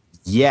think?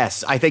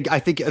 Yes, I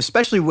think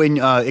especially when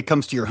it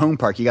comes to your home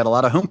park, you got a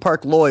lot of home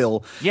park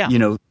loyal,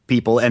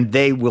 people, and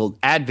they will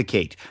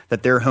advocate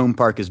that their home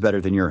park is better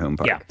than your home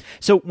park. Yeah.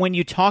 So when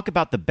you talk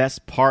about the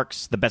best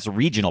parks, the best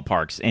regional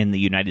parks in the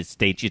United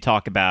States, you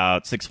talk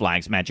about Six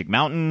Flags Magic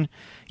Mountain,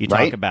 you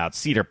talk about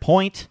Cedar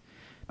Point,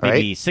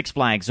 maybe Six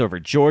Flags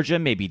over Georgia,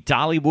 maybe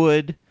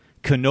Dollywood.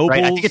 Knoebels.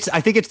 Right. I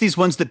think it's these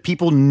ones that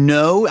people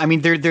know. I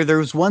mean, they're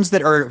those ones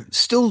that are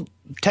still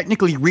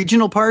technically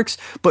regional parks,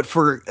 but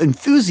for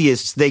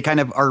enthusiasts, they kind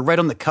of are right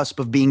on the cusp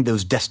of being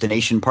those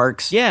destination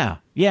parks. Yeah,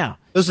 yeah.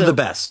 Those are the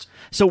best.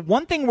 So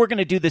one thing we're going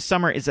to do this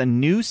summer is a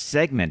new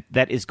segment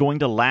that is going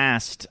to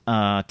last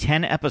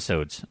 10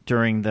 episodes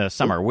during the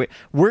summer.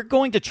 We're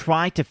going to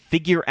try to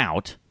figure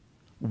out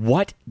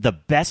what the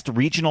best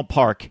regional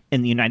park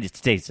in the United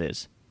States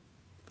is.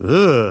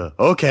 Ugh,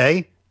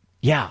 okay.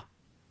 Yeah.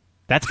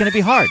 That's going to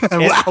be hard.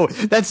 Wow,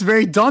 that's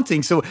very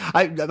daunting. So,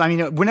 I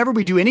mean, whenever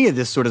we do any of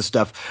this sort of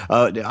stuff,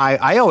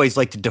 I always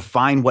like to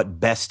define what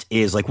best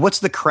is. Like, what's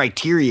the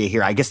criteria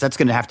here? I guess that's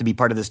going to have to be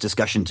part of this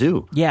discussion,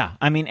 too. Yeah,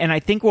 I mean, and I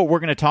think what we're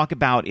going to talk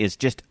about is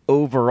just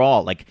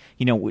overall, like,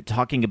 we're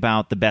talking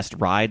about the best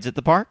rides at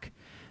the park,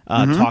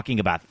 talking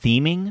about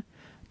theming,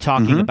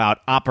 talking about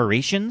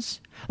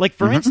operations. Like,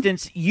 for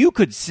instance, you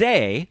could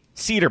say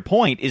Cedar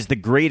Point is the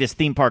greatest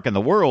theme park in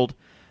the world,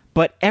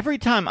 but every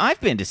time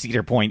I've been to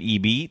Cedar Point,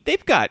 EB,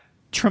 they've got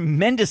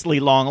tremendously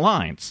long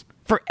lines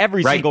for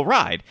every single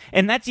ride.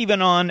 And that's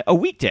even on a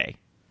weekday.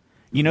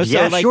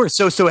 Sure.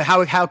 So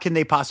how can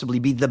they possibly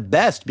be the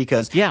best?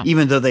 Because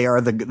even though they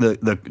are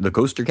the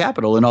coaster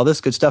capital and all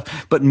this good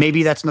stuff, but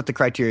maybe that's not the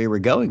criteria we're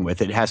going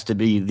with. It has to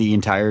be the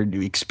entire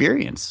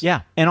experience.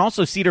 Yeah, and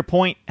also Cedar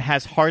Point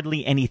has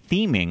hardly any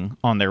theming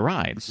on their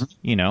rides.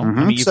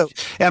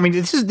 I mean,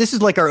 this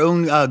is like our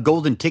own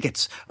golden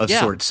tickets of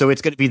sorts. So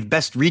it's going to be the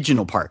best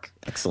regional park.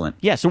 Excellent.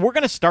 Yeah. So we're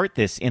going to start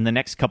this in the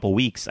next couple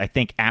weeks. I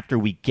think after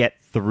we get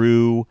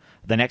through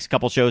the next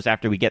couple shows,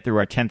 after we get through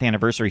our 10th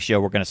anniversary show,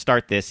 we're going to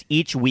start this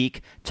each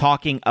week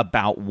talking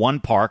about one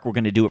park. We're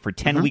going to do it for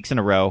 10 weeks in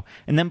a row.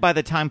 And then by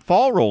the time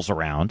fall rolls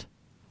around,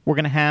 we're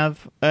going to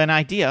have an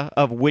idea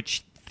of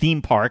which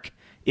theme park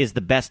is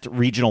the best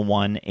regional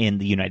one in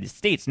the United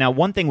States. Now,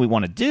 one thing we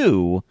want to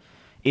do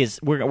is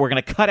we're going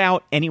to cut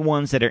out any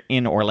ones that are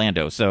in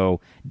Orlando. So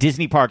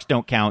Disney parks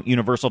don't count.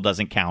 Universal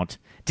doesn't count.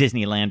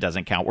 Disneyland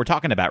doesn't count. We're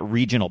talking about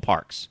regional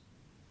parks.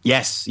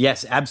 Yes,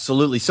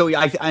 absolutely. So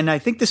I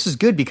think this is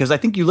good because I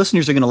think you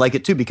listeners are going to like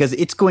it too, because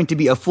it's going to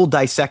be a full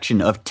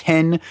dissection of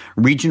 10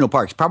 regional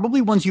parks, probably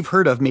ones you've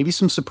heard of, maybe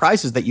some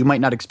surprises that you might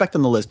not expect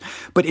on the list.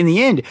 But in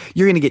the end,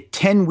 you're going to get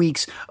 10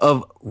 weeks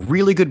of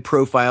really good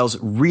profiles,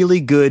 really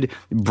good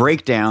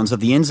breakdowns of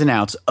the ins and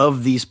outs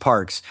of these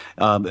parks.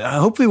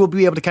 Hopefully we'll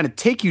be able to kind of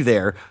take you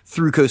there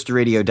through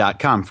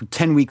coasterradio.com for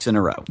 10 weeks in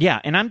a row. Yeah,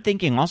 and I'm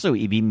thinking also,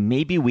 EB,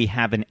 maybe we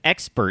have an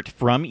expert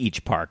from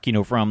each park,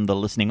 from the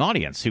listening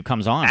audience who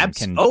comes on.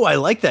 I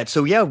like that.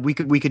 So yeah, we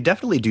could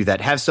definitely do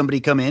that. Have somebody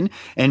come in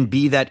and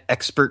be that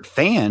expert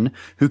fan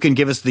who can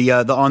give us the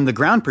on the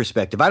ground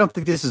perspective. I don't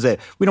think this is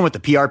we don't want the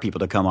PR people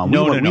to come on. We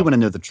want to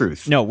know the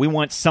truth. No, we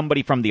want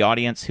somebody from the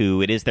audience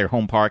who it is their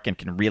home park and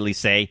can really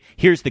say,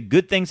 here's the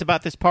good things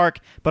about this park,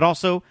 but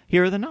also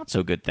here are the not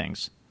so good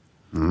things.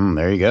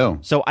 There you go.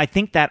 So I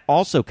think that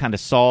also kind of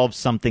solves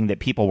something that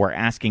people were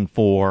asking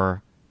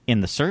for in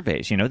the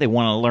surveys. They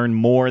want to learn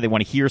more. They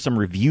want to hear some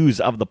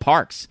reviews of the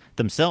parks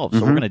themselves.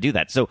 So we're going to do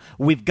that. So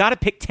we've got to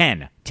pick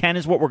 10. 10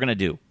 is what we're going to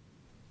do.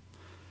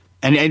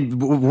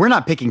 And we're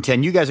not picking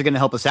 10. You guys are going to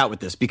help us out with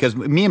this because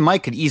me and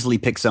Mike could easily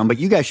pick some, but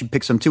you guys should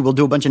pick some too. We'll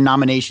do a bunch of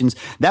nominations.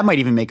 That might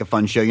even make a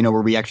fun show,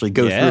 where we actually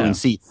go through and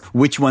see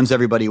which ones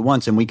everybody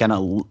wants and we kind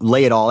of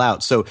lay it all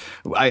out. So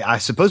I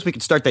suppose we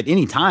could start that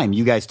any time.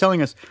 You guys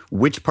telling us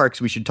which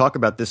parks we should talk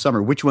about this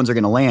summer, which ones are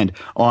going to land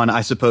on,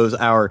 I suppose,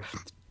 our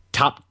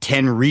top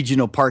 10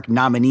 regional park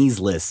nominees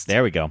list.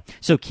 There we go.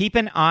 So keep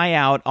an eye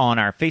out on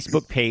our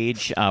Facebook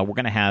page. We're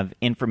going to have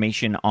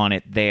information on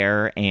it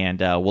there, and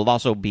we'll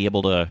also be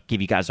able to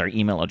give you guys our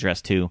email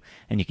address too,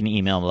 and you can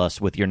email us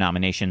with your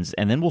nominations,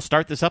 and then we'll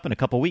start this up in a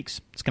couple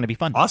weeks. It's going to be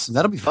fun. Awesome.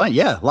 That'll be fun.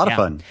 Yeah, a lot of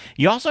fun.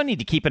 You also need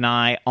to keep an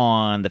eye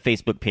on the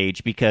Facebook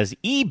page because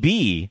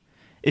EB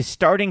is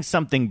starting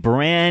something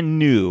brand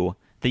new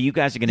that you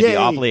guys are going to be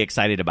awfully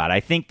excited about. I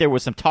think there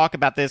was some talk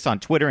about this on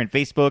Twitter and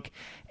Facebook,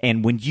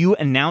 and when you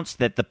announced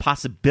that the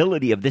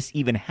possibility of this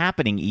even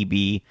happening,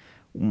 EB,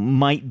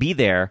 might be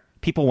there,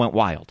 people went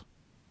wild.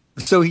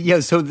 So,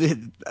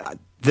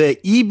 the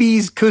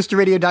EB's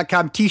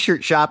CoasterRadio.com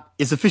t-shirt shop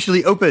is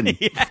officially open.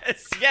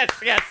 Yes.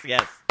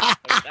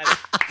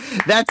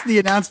 That's the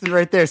announcement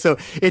right there. So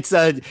it's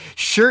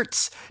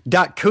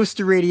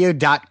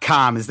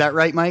shirts.coasterradio.com. Is that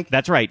right, Mike?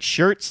 That's right.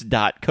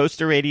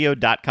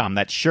 Shirts.coasterradio.com.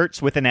 That's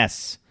shirts with an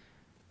S.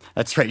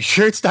 That's right.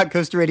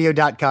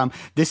 Shirts.coasterradio.com.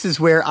 This is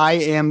where I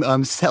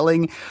am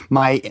selling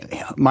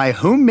my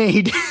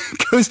homemade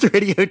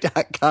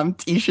coasterradio.com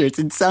t-shirts.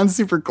 It sounds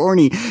super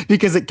corny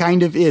because it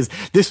kind of is.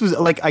 This was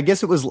I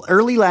guess it was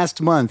early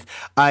last month.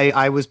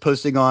 I was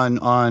posting on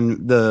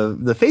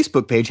the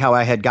Facebook page how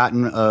I had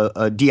gotten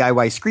a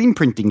DIY screen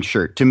printing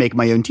shirt to make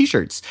my own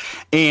t-shirts.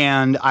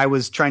 And I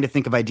was trying to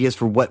think of ideas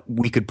for what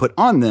we could put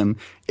on them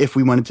if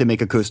we wanted to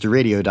make a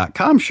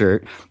coasterradio.com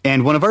shirt.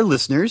 And one of our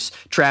listeners,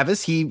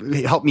 Travis, he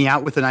helped me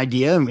out with an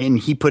idea and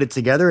he put it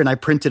together and I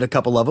printed a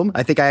couple of them.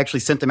 I think I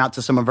actually sent them out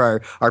to some of our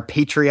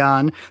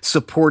Patreon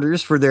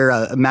supporters for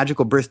their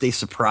magical birthday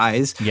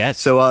surprise. Yes.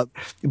 So,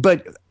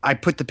 but I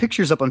put the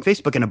pictures up on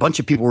Facebook and a bunch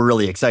of people were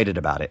really excited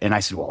about it. And I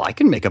said, well, I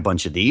can make a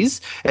bunch of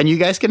these and you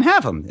guys can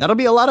have them. That'll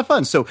be a lot of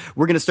fun. So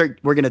we're going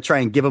to try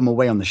and give them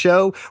away on the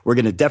show. We're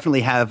going to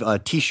definitely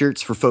have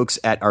t-shirts for folks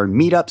at our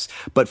meetups.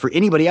 But for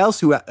anybody else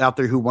who out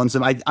there who wants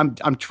them,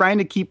 I'm trying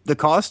to keep the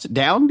cost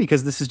down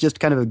because this is just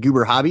kind of a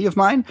goober hobby of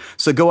mine.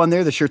 So go on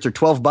there. The shirts are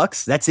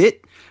 $12. That's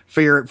it.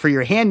 For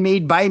your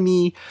handmade by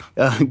me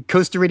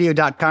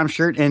coasterradio.com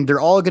shirt. And they're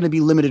all going to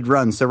be limited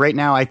runs. So right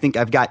now I think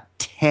I've got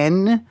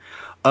 10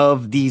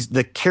 of these,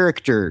 the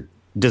character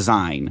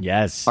design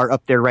are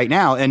up there right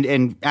now.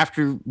 And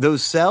after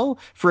those sell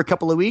for a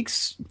couple of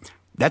weeks,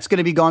 that's going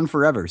to be gone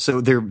forever.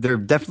 So they're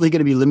definitely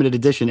going to be limited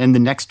edition. And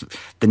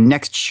the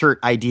next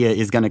shirt idea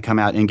is going to come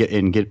out and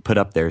get put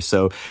up there.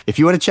 So if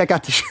you want to check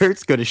out the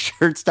shirts, go to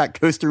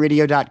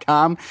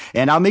shirts.coasterradio.com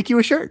and I'll make you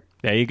a shirt.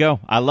 There you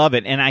go. I love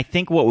it. And I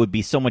think what would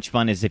be so much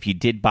fun is if you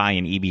did buy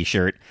an EB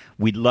shirt,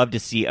 we'd love to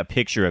see a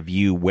picture of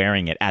you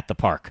wearing it at the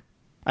park.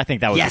 I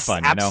think that would be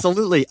fun. Yes,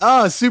 absolutely.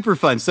 Oh, super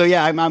fun. So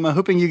yeah, I'm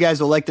hoping you guys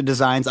will like the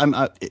designs.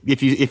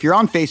 If you're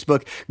on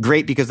Facebook,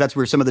 great, because that's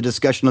where some of the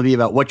discussion will be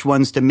about which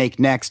ones to make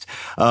next,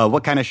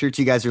 what kind of shirts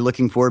you guys are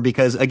looking for.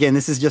 Because again,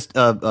 this is just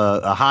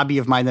a hobby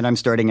of mine that I'm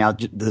starting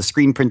out, the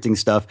screen printing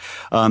stuff.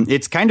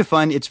 It's kind of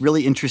fun. It's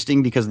really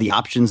interesting because the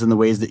options and the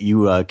ways that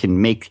you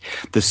can make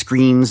the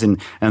screens and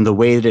the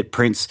way that it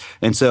prints.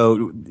 And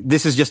so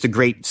this is just a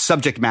great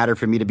subject matter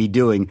for me to be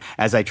doing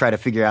as I try to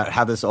figure out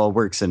how this all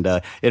works. And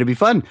it'll be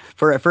fun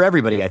for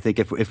everybody, I think,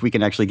 if we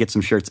can actually get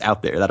some shirts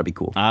out there. That'll be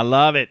cool. I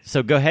love it.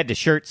 So go ahead to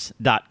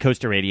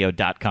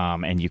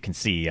shirts.coasterradio.com and you can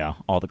see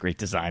all the great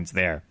designs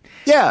there.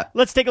 Yeah.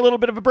 Let's take a little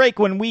bit of a break.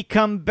 When we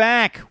come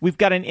back, we've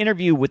got an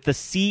interview with the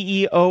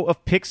CEO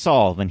of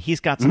Pixolve, and he's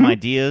got some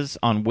ideas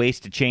on ways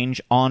to change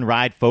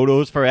on-ride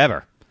photos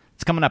forever.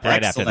 It's coming up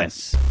right after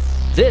this.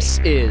 This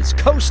is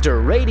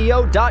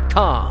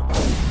CoasterRadio.com.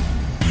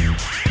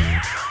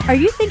 Are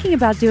you thinking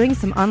about doing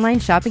some online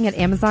shopping at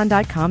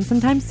Amazon.com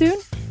sometime soon?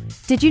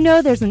 Did you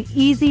know there's an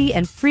easy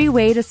and free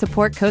way to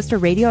support Coaster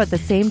Radio at the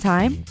same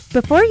time?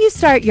 Before you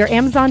start your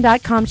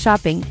Amazon.com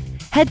shopping,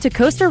 head to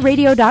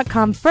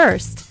CoasterRadio.com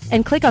first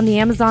and click on the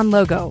Amazon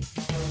logo.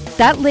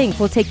 That link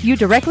will take you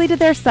directly to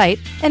their site,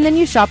 and then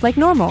you shop like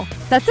normal.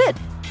 That's it.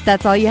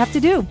 That's all you have to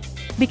do.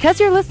 Because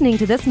you're listening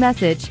to this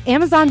message,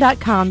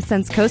 Amazon.com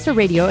sends Coaster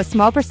Radio a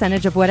small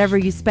percentage of whatever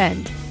you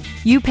spend.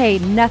 You pay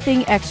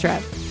nothing extra.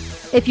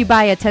 If you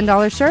buy a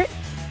 $10 shirt,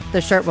 the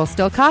shirt will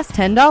still cost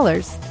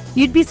 $10.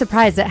 You'd be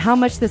surprised at how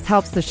much this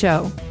helps the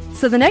show.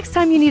 So the next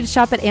time you need to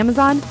shop at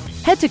Amazon,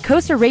 head to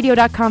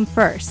coasterradio.com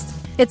first.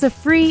 It's a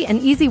free and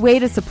easy way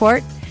to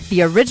support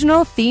the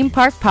original Theme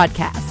Park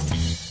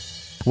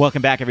Podcast.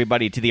 Welcome back,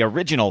 everybody, to the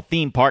original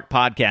Theme Park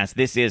Podcast.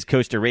 This is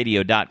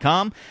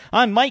coasterradio.com.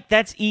 I'm Mike,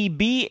 that's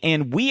EB,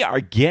 and we are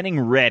getting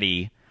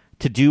ready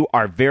to do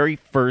our very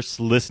first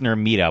listener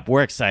meetup.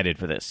 We're excited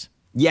for this.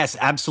 Yes,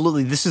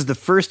 absolutely. This is the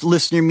first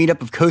listener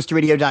meetup of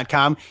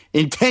CoasterRadio.com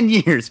in 10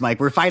 years, Mike.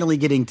 We're finally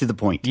getting to the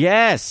point.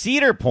 Yeah,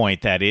 Cedar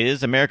Point, that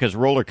is, America's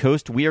Roller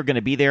Coaster. We are going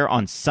to be there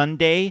on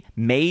Sunday,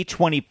 May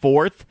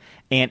 24th,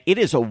 and it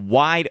is a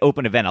wide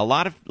open event. A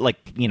lot of,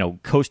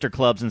 coaster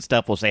clubs and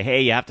stuff will say,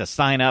 hey, you have to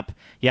sign up,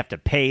 you have to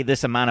pay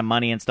this amount of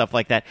money and stuff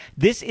like that.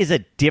 This is a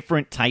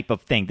different type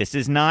of thing. This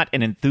is not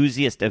an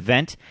enthusiast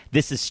event.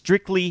 This is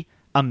strictly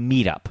a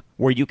meetup.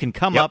 where you can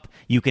come up,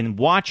 you can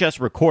watch us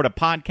record a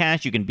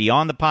podcast, you can be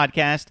on the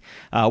podcast.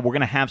 We're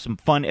going to have some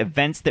fun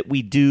events that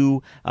we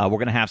do. We're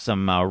going to have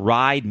some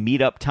ride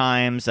meetup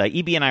times.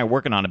 EB and I are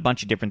working on a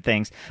bunch of different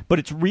things, but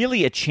it's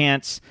really a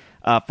chance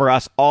for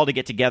us all to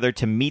get together,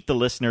 to meet the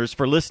listeners,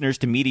 for listeners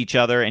to meet each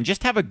other, and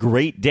just have a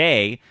great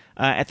day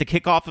at the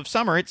kickoff of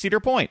summer at Cedar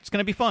Point. It's going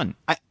to be fun.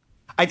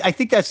 I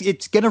think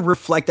it's going to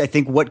reflect, I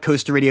think, what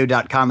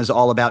CoasterRadio.com is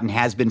all about and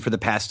has been for the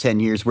past 10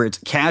 years, where it's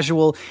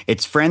casual,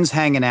 it's friends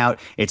hanging out,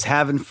 it's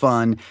having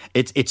fun,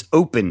 it's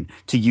open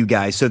to you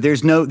guys. So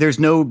there's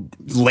no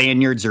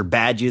lanyards or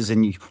badges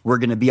and we're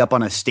going to be up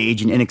on a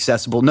stage and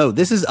inaccessible. No,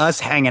 this is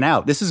us hanging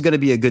out. This is going to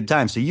be a good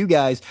time. So you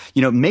guys,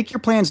 make your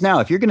plans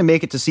now. If you're going to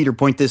make it to Cedar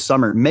Point this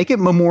summer, make it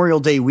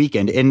Memorial Day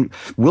weekend, and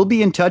we'll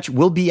be in touch.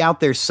 We'll be out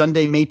there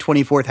Sunday, May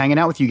 24th, hanging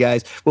out with you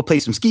guys. We'll play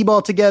some skee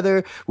ball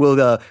together.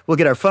 We'll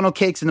get our funnel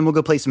cakes, and then we'll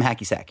go play some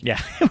hacky sack. Yeah.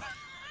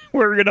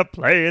 We're going to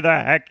play the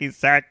hacky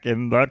sack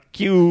in the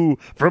queue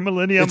for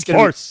Millennium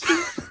Force.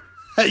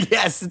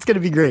 Yes, it's going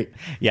to be great.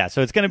 Yeah,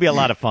 so it's going to be a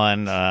lot of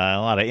fun, a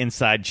lot of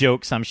inside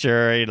jokes, I'm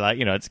sure. It's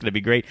going to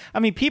be great. I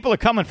mean, people are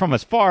coming from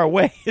as far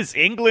away as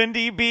England,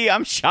 EB.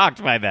 I'm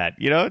shocked by that.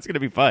 It's going to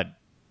be fun.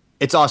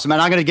 It's awesome.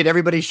 And I'm going to get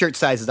everybody's shirt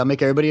sizes. I'll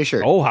make everybody a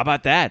shirt. Oh, how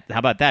about that?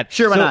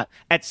 Sure, why not?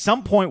 At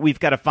some point, we've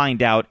got to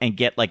find out and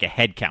get like a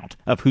head count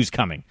of who's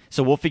coming.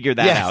 So we'll figure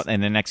that out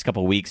in the next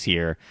couple of weeks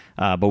here.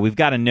 But we've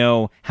got to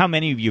know how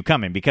many of you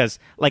coming, because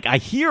I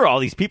hear all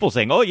these people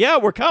saying, oh, yeah,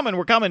 we're coming.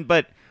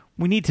 But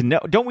we need to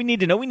know. Don't we need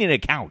to know? We need a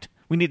count.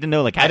 We need to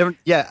know, I don't.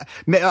 Yeah.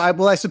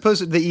 Well, I suppose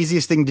the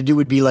easiest thing to do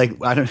would be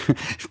put out an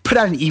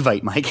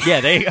Evite, Mike.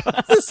 Yeah, there you go.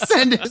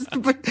 Send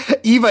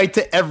Evite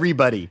to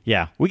everybody.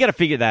 Yeah, we got to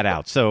figure that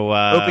out. So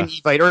open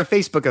Evite or a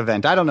Facebook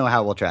event. I don't know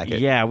how we'll track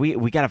it. Yeah,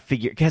 we got to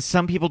figure, because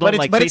some people don't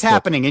like Facebook. But it's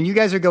happening, and you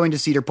guys are going to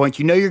Cedar Point.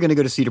 You're going to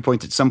go to Cedar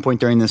Point at some point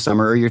during the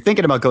summer, or you're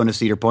thinking about going to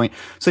Cedar Point.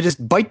 So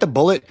just bite the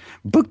bullet,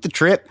 book the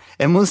trip,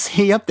 and we'll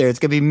see you up there. It's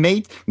going to be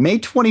May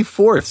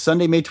 24th,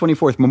 Sunday, May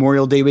 24th,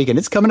 Memorial Day weekend.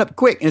 It's coming up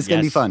quick, and it's going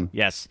to be fun.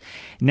 Yes.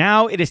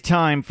 Now it is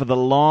time for the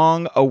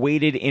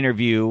long-awaited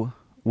interview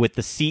with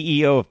the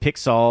CEO of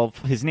Pixolve.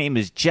 His name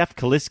is Jeff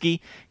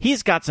Kaliski.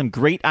 He's got some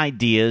great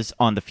ideas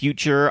on the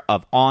future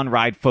of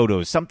on-ride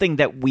photos, something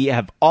that we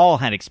have all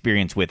had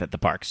experience with at the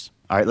parks.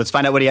 All right, let's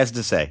find out what he has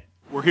to say.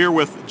 We're here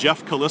with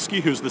Jeff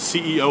Kaliski, who's the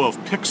CEO of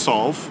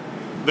Pixolve.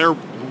 They're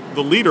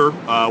the leader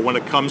when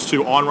it comes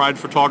to on-ride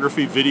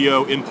photography,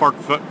 video, in-park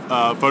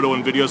photo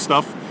and video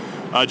stuff.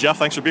 Jeff,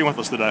 thanks for being with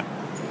us today.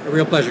 A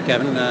real pleasure,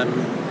 Kevin.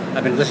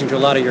 I've been listening to a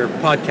lot of your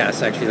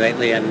podcasts actually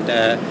lately, and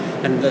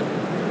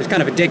it's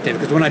kind of addictive,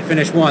 because when I'd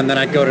finish one, then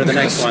I'd go to the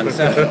next one.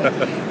 So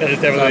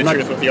it's definitely the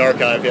truth with the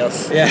archive,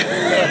 yes.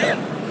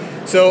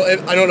 Yeah. So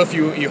I don't know if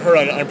you heard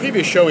on a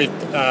previous show,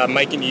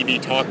 Mike and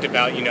EB talked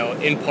about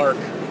in-park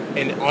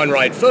and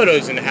on-ride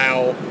photos, and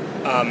how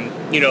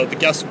the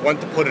guests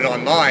want to put it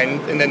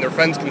online, and then their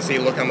friends can see,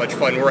 look how much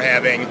fun we're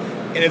having,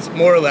 and it's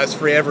more or less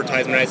free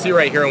advertisement. I see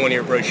right here on one of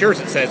your brochures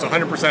it says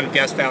 100% of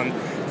guests found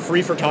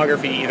free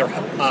photography either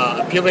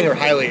appealing or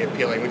highly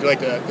appealing. Would you like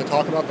to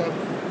talk about that?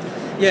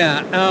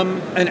 Yeah,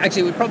 and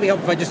actually it would probably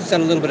help if I just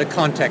set a little bit of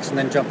context and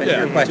then jump into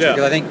your question,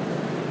 because I think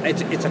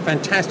it's a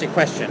fantastic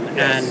question,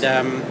 yes.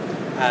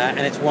 and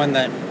it's one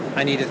that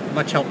I need as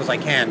much help as I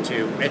can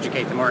to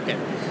educate the market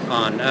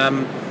on.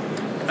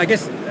 I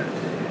guess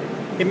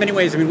in many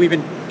ways, we've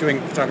been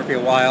doing photography a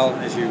while,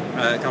 as you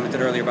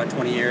commented earlier, about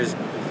 20 years,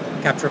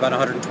 capture about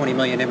 120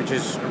 million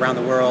images around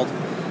the world.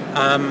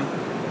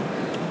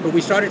 But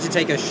we started to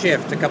take a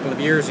shift a couple of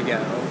years ago,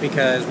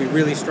 because we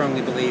really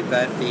strongly believe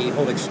that the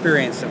whole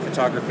experience of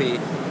photography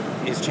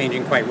is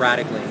changing quite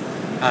radically.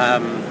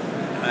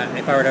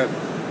 If I were to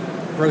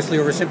grossly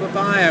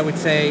oversimplify, I would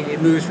say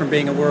it moves from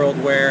being a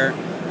world where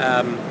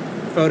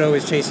photo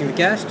is chasing the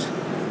guest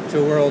to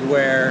a world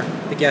where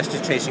the guest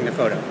is chasing the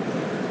photo.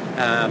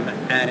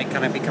 And it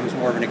kind of becomes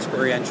more of an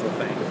experiential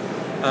thing.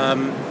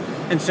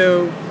 And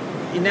so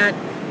in that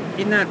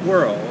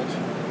world,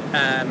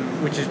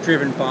 which is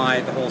driven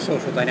by the whole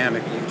social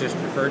dynamic that you've just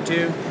referred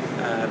to.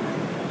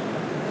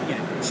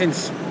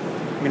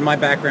 My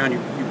background,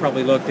 you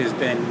probably looked, is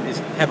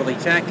heavily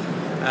tech.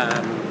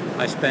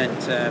 I've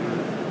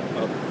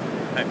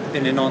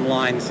been in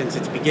online since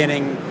its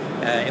beginning.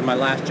 In my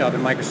last job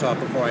in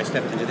Microsoft, before I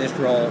stepped into this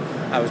role,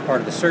 I was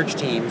part of the search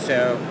team.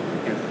 So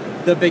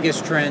the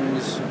biggest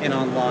trends in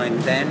online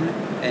then,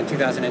 in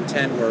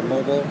 2010, were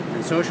mobile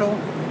and social.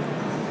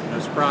 No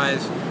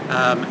surprise.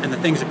 And the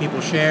things that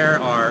people share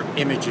are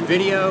image and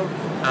video.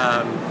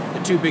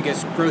 The two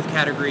biggest growth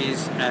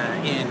categories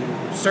in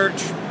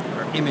search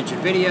are image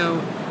and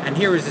video. And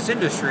here is this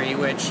industry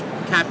which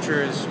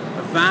captures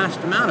a vast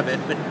amount of it,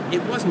 but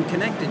it wasn't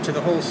connected to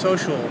the whole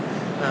social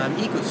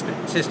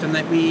ecosystem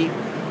that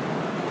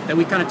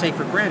we kind of take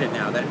for granted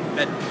now.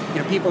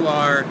 That people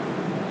are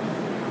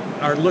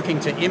looking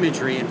to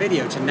imagery and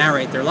video to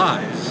narrate their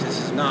lives.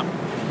 This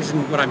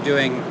isn't what I'm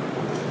doing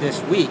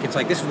this week. It's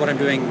like, this is what I'm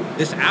doing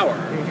this hour.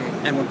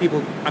 Mm-hmm. And when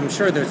people, I'm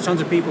sure there's tons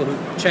of people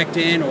who checked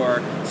in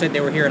or said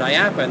they were here at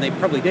IAAPA, and they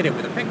probably did it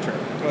with a picture.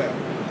 Oh,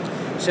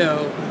 yeah.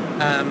 So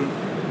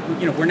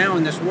we're now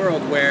in this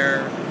world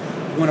where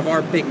one of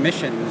our big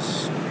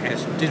missions,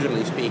 as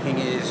digitally speaking,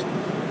 is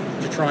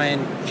to try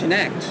and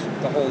connect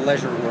the whole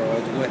leisure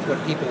world with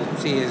what people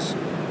see as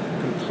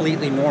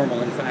completely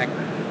normal, in fact,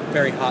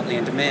 very hotly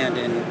in demand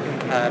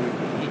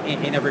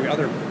in every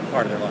other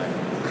part of their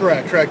life.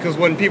 Correct. Because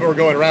when people are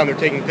going around, they're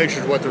taking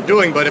pictures of what they're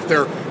doing, but if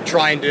they're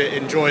trying to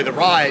enjoy the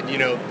ride,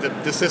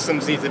 the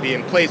systems need to be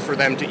in place for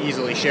them to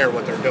easily share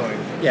what they're doing.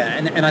 Yeah,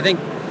 and I think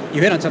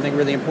you hit on something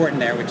really important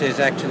there, which is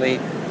actually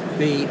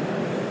the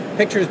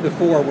pictures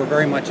before were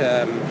very much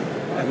a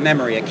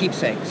memory, a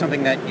keepsake,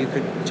 something that you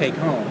could take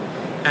home.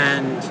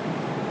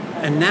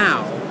 And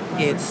now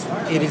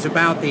it is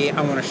about the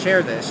I want to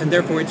share this, and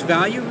therefore its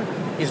value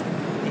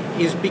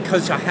is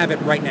because I have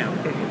it right now.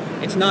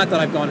 It's not that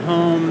I've gone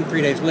home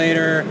 3 days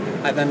later,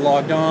 I've then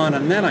logged on,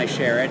 and then I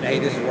share it. Hey,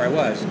 this is where I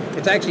was.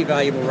 It's actually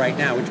valuable right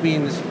now, which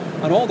means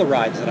on all the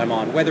rides that I'm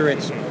on, whether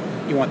it's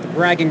you want the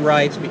bragging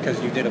rights because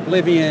you did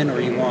Oblivion, or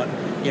you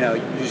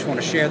just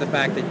want to share the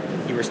fact that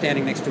you were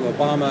standing next to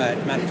Obama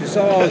at Madame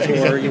Tussauds,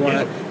 or you want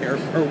to,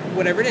 or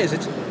whatever it is.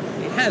 It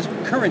has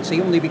currency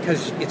only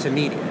because it's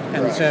immediate,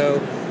 and right. So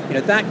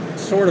that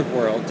sort of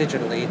world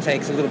digitally, it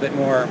takes a little bit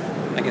more,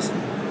 I guess,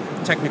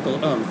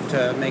 technical oomph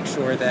to make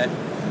sure that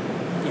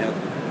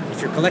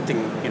if you're collecting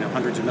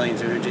hundreds of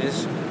millions of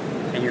images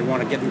and you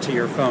want to get into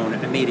your phone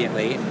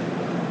immediately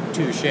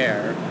to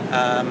share,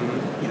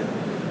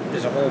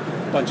 there's a whole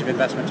bunch of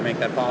investment to make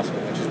that possible,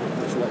 which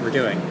is what we're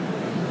doing.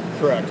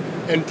 Correct.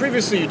 And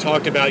previously you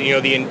talked about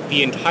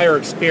the entire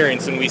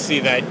experience, and we see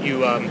that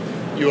you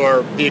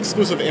are the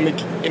exclusive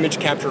image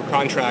capture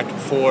contract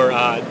for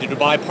the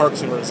Dubai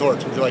Parks and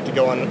Resorts. Would you like to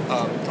go on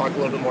talk a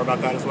little bit more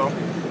about that as well?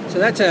 So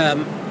that's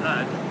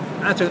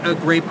a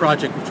great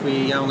project which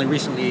we only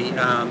recently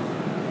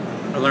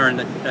learned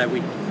that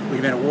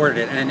we've been awarded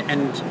it.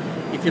 And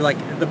if you like,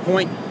 the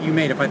point you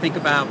made, if I think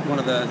about one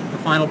of the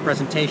final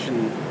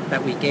presentation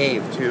that we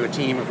gave to a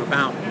team of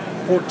about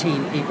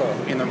 14 people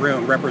in the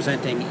room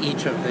representing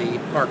each of the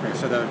partners.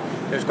 So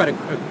there's quite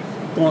a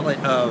gauntlet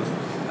of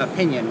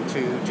opinion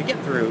to get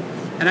through.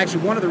 And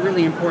actually one of the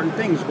really important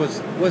things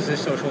was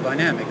this social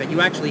dynamic, that you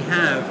actually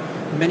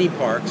have many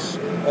parks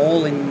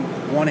all in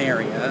one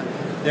area.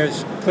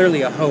 There's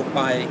clearly a hope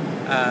by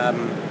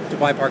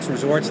Dubai Parks and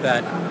Resorts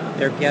that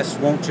their guests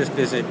won't just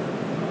visit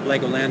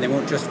Legoland, they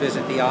won't just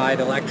visit the Eye,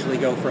 they'll actually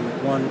go from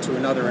one to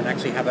another and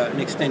actually have an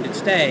extended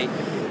stay.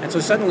 And so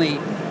suddenly,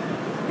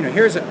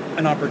 here's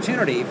an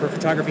opportunity for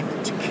photography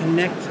to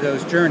connect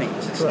those journeys.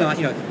 It's Correct.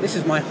 Not, this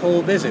is my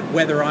whole visit,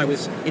 whether I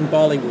was in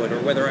Bollywood or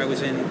whether I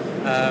was in,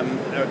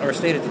 or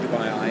stayed at the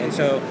Dubai Eye. And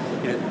so,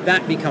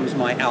 that becomes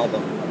my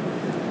album.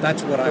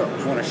 That's what I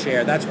want to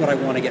share. That's what I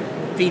want to get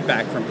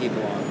feedback from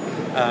people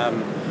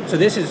on. So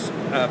this is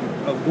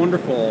a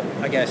wonderful,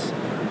 I guess,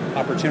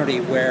 opportunity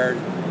where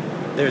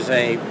there's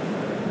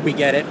we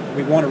get it,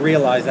 we want to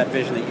realize that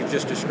vision that you've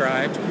just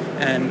described,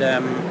 and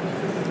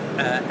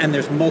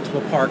there's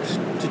multiple parks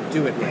to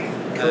do it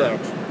with.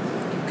 Correct.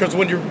 Because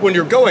when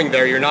you're going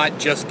there, you're not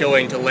just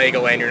going to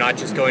Legoland, you're not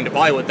just going to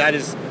Bollywood. That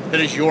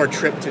is your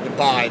trip to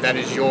Dubai. That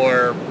is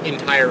your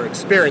entire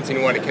experience, and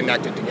you want to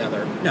connect it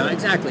together. No,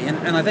 exactly,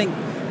 and I think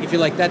if you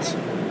like, that's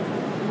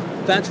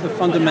the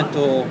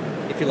fundamental,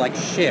 if you like,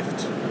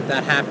 shift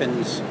that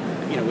happens,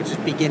 which is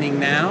beginning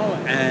now,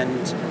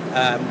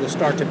 and we'll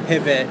start to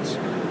pivot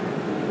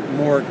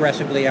more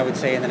aggressively, I would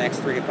say, in the next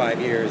 3 to 5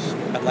 years.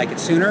 I'd like it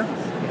sooner,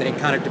 but it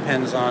kind of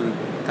depends on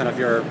kind of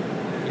your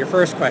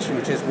first question,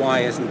 which is why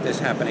isn't this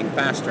happening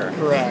faster?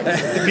 Correct.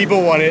 The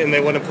people want it and they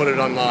want to put it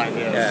online.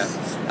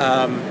 Yes.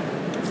 Yeah.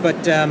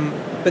 But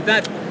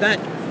that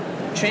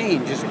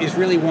change is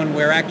really one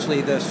where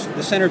actually the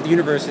center of the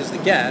universe is the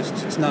guest.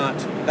 It's not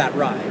that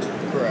ride.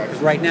 Correct.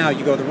 Because right now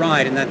you go to the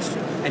ride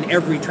and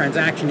every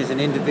transaction is an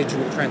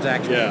individual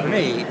transaction for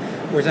me.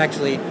 Whereas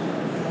actually,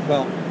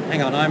 well,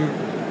 hang on, I'm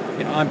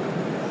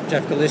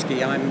Jeff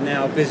Galiski. I'm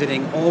now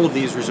visiting all of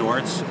these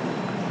resorts.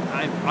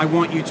 I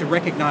want you to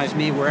recognize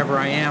me wherever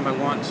I am. I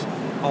want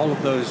all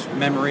of those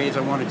memories.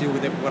 I want to do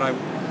with it what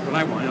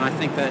I want. And I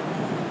think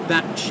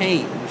that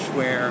change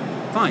where,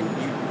 fine,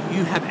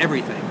 you have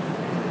everything.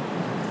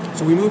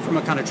 So we move from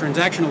a kind of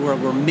transactional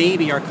world where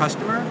maybe our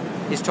customer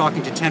is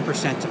talking to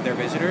 10% of their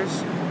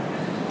visitors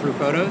through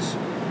photos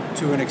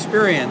to an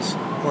experience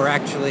where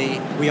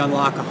actually we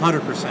unlock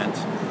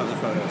 100% of the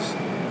photos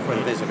for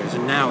the visitors.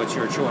 And now it's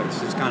your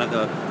choice. It's kind of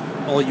the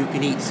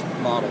all-you-can-eat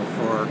model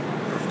for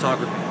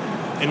photography.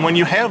 And when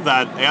you have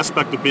that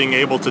aspect of being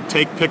able to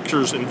take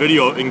pictures and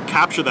video and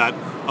capture that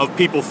of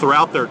people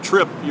throughout their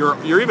trip,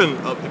 you're even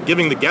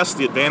giving the guests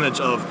the advantage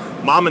of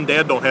mom and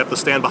dad don't have to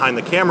stand behind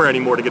the camera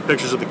anymore to get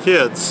pictures of the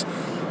kids.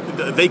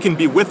 They can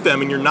be with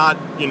them, and you're not,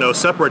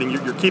 separating.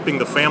 You're keeping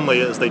the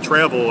family as they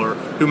travel, or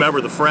whomever,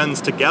 the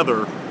friends,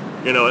 together,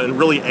 and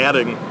really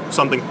adding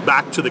something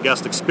back to the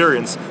guest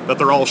experience that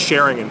they're all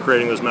sharing and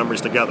creating those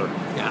memories together.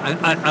 Yeah,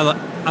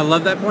 I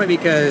love that point,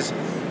 because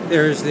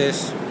there's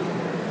this,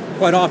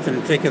 quite often,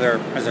 in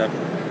particular, as a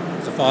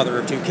father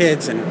of 2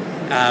 kids, and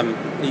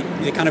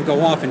you kind of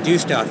go off and do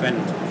stuff, and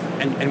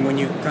and when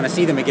you kind of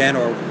see them again,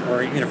 or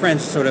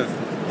friends sort of,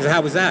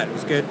 how was that? It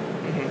was good.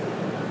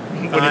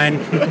 Fine.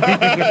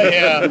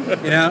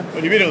 Yeah.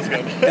 What do you mean it was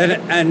good?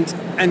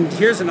 And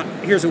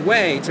here's a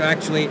way to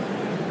actually,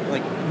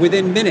 like,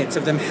 within minutes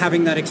of them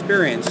having that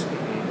experience,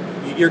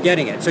 you're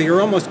getting it. So you're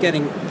almost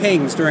getting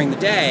pings during the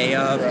day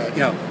of,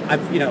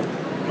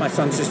 my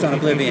son's just on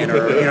Oblivion,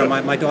 or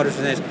my daughter's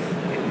on this,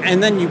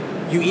 and then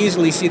you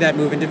easily see that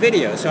move into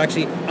video. So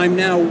actually, I'm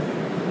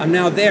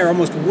now there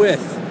almost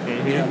with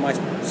my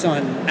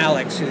son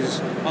Alex, who's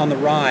on the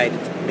ride.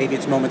 Maybe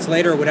it's moments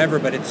later or whatever,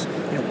 but it's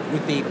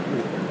with the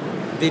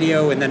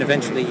video, and then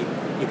eventually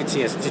you could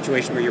see a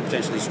situation where you're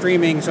potentially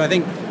streaming. So I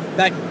think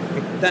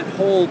that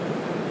whole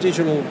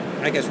digital,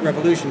 I guess,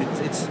 revolution,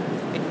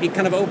 it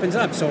kind of opens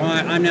up. So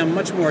I'm now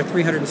much more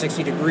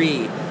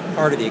 360-degree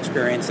part of the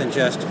experience than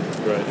just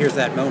here's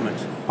that moment.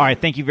 All right,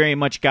 thank you very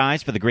much,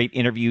 guys, for the great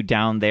interview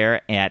down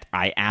there at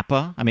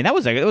IAAPA. I mean,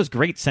 it was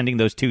great sending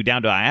those two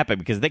down to IAAPA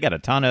because they got a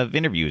ton of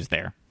interviews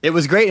there. It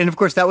was great, and of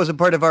course, that was a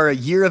part of our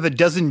Year of a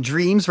Dozen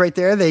Dreams right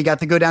there. They got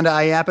to go down to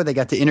IAAPA. They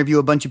got to interview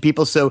a bunch of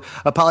people, so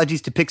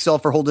apologies to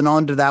Pixel for holding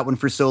on to that one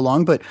for so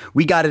long, but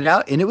we got it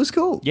out, and it was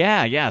cool.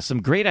 Yeah,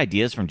 some great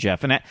ideas from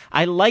Jeff, and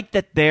I like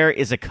that there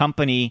is a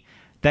company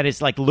that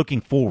is, like, looking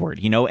forward,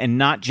 and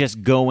not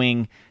just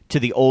going to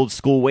the old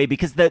school way,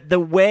 because the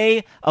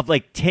way of,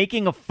 like,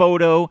 taking a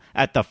photo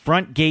at the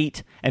front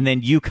gate and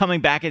then you coming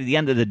back at the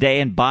end of the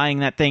day and buying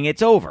that thing,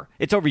 it's over.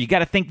 You got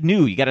to think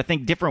new. You got to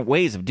think different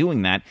ways of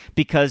doing that,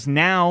 because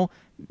now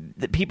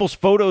people's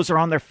photos are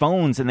on their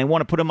phones and they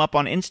want to put them up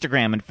on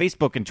Instagram and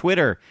Facebook and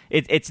Twitter.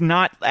 It's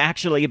not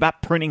actually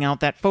about printing out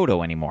that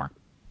photo anymore.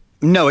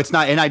 No, it's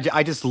not. And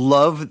I just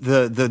love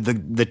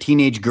the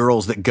teenage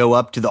girls that go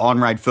up to the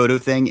on-ride photo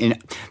thing, and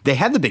they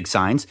have the big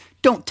signs,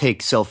 don't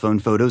take cell phone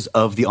photos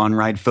of the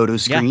on-ride photo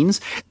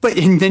screens. Yeah.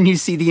 And then you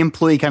see the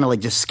employee kind of like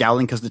just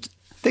scowling because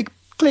they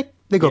click.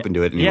 They go up and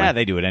do it anyway. Yeah,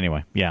 they do it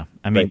anyway. Yeah,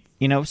 I mean,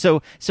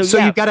 so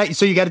yeah. you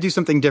gotta do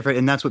something different,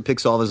 and that's what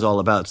Pixel is all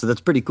about. So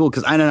that's pretty cool,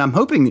 because I'm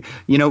hoping,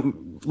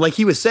 like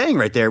he was saying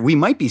right there, we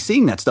might be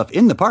seeing that stuff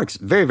in the parks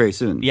very, very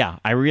soon. Yeah,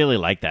 I really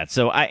like that.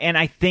 So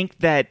I think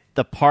that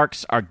the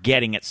parks are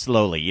getting it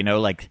slowly.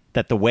 Like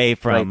that the way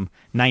from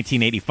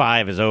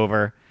 1985 is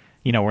over.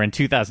 We're in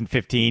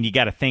 2015. You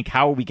got to think,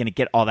 how are we going to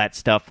get all that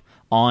stuff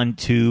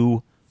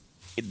onto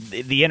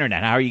the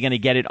internet? How are you going to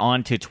get it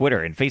onto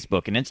Twitter and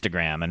Facebook and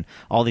Instagram and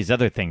all these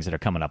other things that are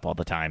coming up all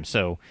the time?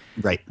 So,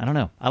 I don't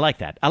know. I like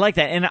that.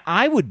 And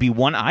I would be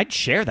one. I'd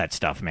share that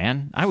stuff,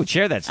 man. I would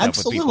share that stuff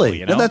Absolutely. with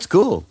people. No, that's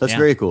cool. That's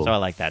very cool. So I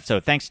like that.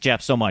 So thanks,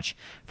 Jeff, so much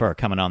for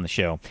coming on the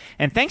show.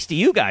 And thanks to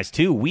you guys,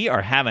 too. We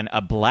are having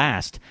a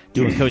blast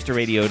doing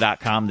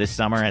CoasterRadio.com this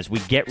summer as we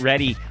get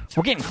ready.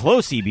 We're getting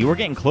close, EB. We're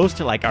getting close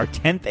to like our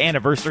 10th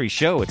anniversary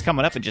show. It's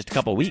coming up in just a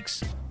couple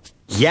weeks.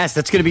 Yes,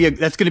 that's going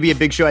to be a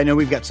big show. I know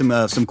we've got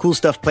some cool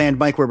stuff planned,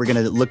 Mike, where we're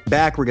going to look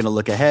back, we're going to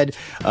look ahead,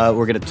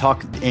 we're going to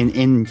talk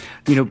in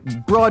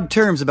broad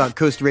terms about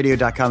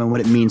CoasterRadio.com and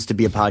what it means to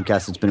be a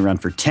podcast that's been around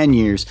for 10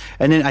 years.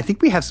 And then I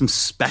think we have some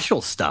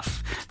special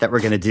stuff that we're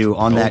going to do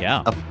on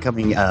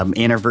upcoming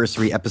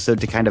anniversary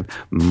episode to kind of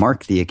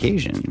mark the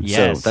occasion.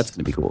 Yes. So that's going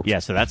to be cool. Yeah,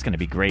 so that's going to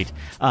be great.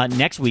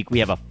 Next week we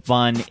have a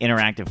fun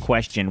interactive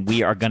question.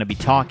 We are going to be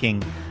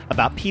talking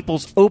about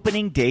people's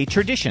opening day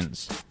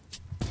traditions.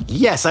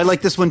 Yes, I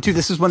like this one too.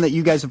 This is one that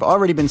you guys have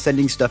already been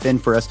sending stuff in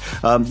for us.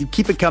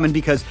 Keep it coming,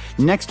 because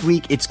next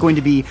week it's going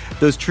to be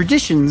those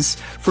traditions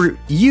for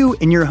you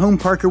in your home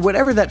park, or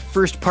whatever that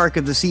first park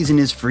of the season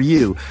is for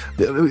you.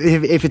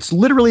 If it's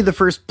literally the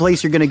first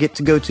place you're going to get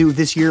to go to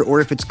this year, or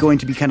if it's going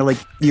to be kind of like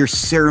your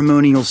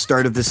ceremonial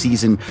start of the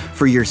season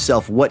for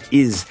yourself, what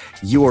is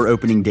your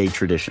opening day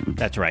tradition?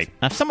 That's right.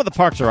 Now, some of the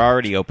parks are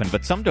already open,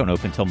 but some don't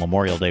open until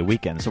Memorial Day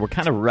weekend, so we're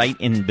kind of right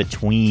in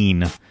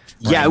between.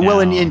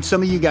 And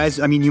some of you guys,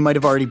 I mean, you might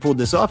have already pulled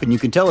this off, and you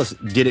can tell us,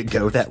 did it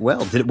go that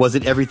well? Was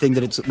it everything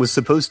that it was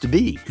supposed to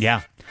be?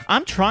 Yeah.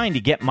 I'm trying to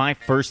get my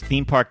first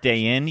theme park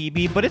day in,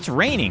 EB, but it's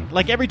raining.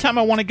 Like, every time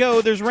I want to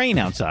go, there's rain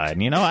outside,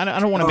 I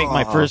don't want to make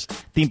my first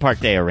theme park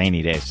day a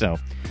rainy day, so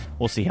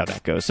we'll see how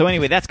that goes. So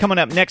anyway, that's coming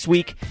up next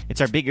week.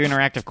 It's our big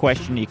interactive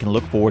question. You can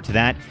look forward to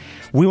that.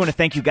 We want to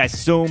thank you guys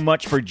so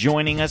much for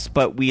joining us,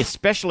 but we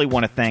especially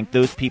want to thank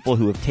those people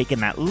who have taken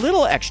that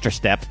little extra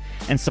step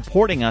and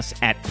supporting us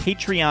at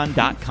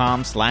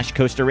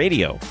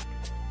patreon.com/CoasterRadio.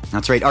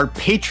 That's right. Our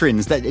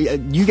patrons, that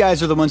you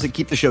guys are the ones that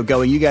keep the show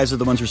going. You guys are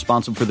the ones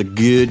responsible for the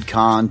good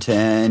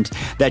content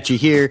that you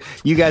hear.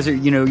 You guys are,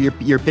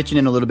 you're pitching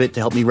in a little bit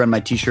to help me run my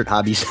t-shirt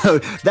hobby. So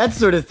that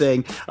sort of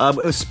thing.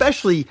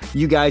 Especially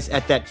you guys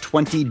at that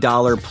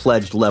 $20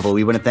 pledged level.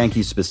 We want to thank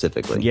you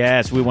specifically.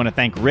 Yes, we want to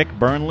thank Rick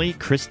Burnley,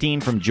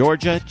 Christine from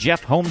Georgia,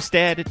 Jeff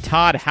Homestead,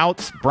 Todd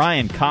Houts,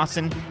 Brian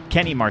Cosson,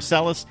 Kenny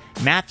Marcellus,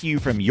 Matthew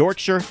from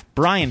Yorkshire,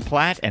 Brian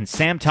Platt, and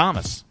Sam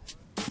Thomas.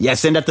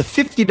 Yes, and at the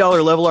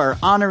 $50 level, our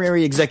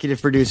honorary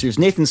executive producers,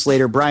 Nathan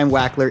Slater, Brian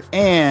Wackler,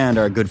 and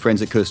our good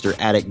friends at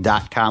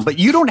CoasterAddict.com. But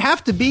you don't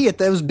have to be at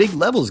those big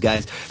levels,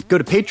 guys. Go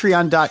to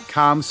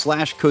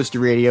patreon.com/Coaster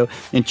Radio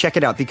and check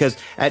it out, because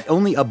at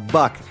only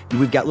 $1,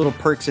 we've got little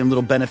perks and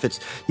little benefits,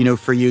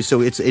 for you.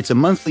 So it's a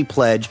monthly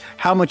pledge.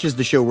 How much is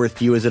the show worth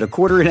to you? Is it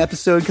 $0.25 an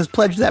episode? Because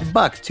pledge that $1,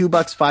 $2,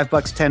 $5,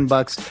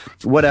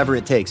 $10, whatever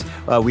it takes.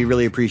 We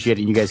really appreciate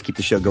it. And you guys keep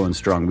the show going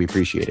strong. We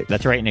appreciate it.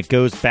 That's right. And it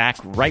goes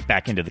right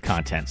back into the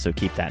content. So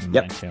keep that in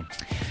mind, too.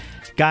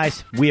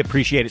 Guys, we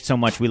appreciate it so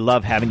much. We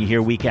love having you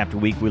here week after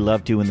week. We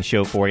love doing the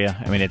show for you.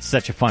 I mean, it's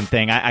such a fun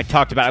thing. I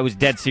talked about, I was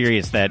dead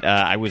serious that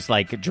I was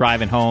like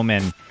driving home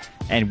and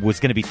was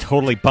going to be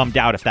totally bummed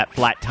out if that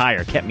flat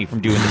tire kept me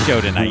from doing the show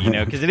tonight,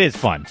 because it is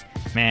fun.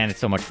 Man, it's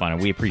so much fun.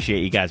 And we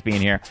appreciate you guys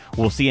being here.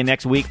 We'll see you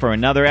next week for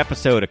another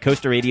episode of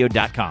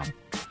CoasterRadio.com.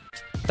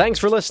 Thanks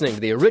for listening to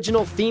the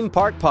original Theme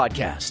Park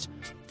Podcast.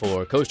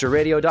 For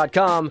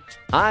CoasterRadio.com,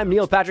 I'm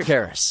Neil Patrick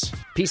Harris.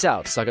 Peace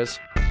out, suckers.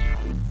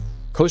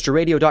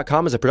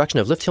 CoasterRadio.com is a production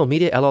of Lift Hill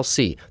Media,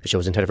 LLC. The show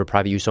is intended for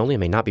private use only and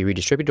may not be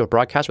redistributed or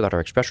broadcast without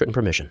our express written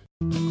permission.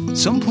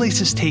 Some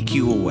places take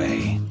you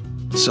away.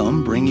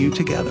 Some bring you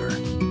together.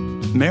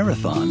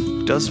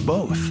 Marathon does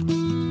both.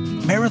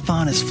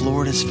 Marathon is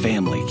Florida's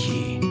family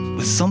key,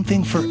 with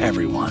something for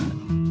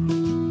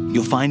everyone.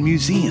 You'll find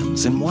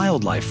museums and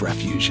wildlife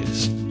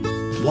refuges,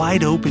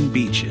 wide open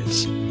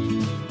beaches,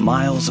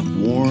 miles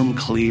of warm,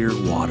 clear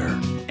water,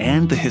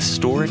 and the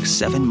historic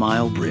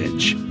 7-mile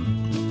bridge.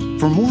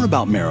 For more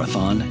about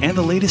Marathon and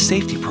the latest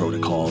safety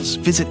protocols,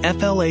 visit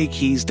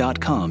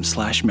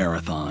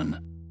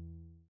flakeys.com/marathon.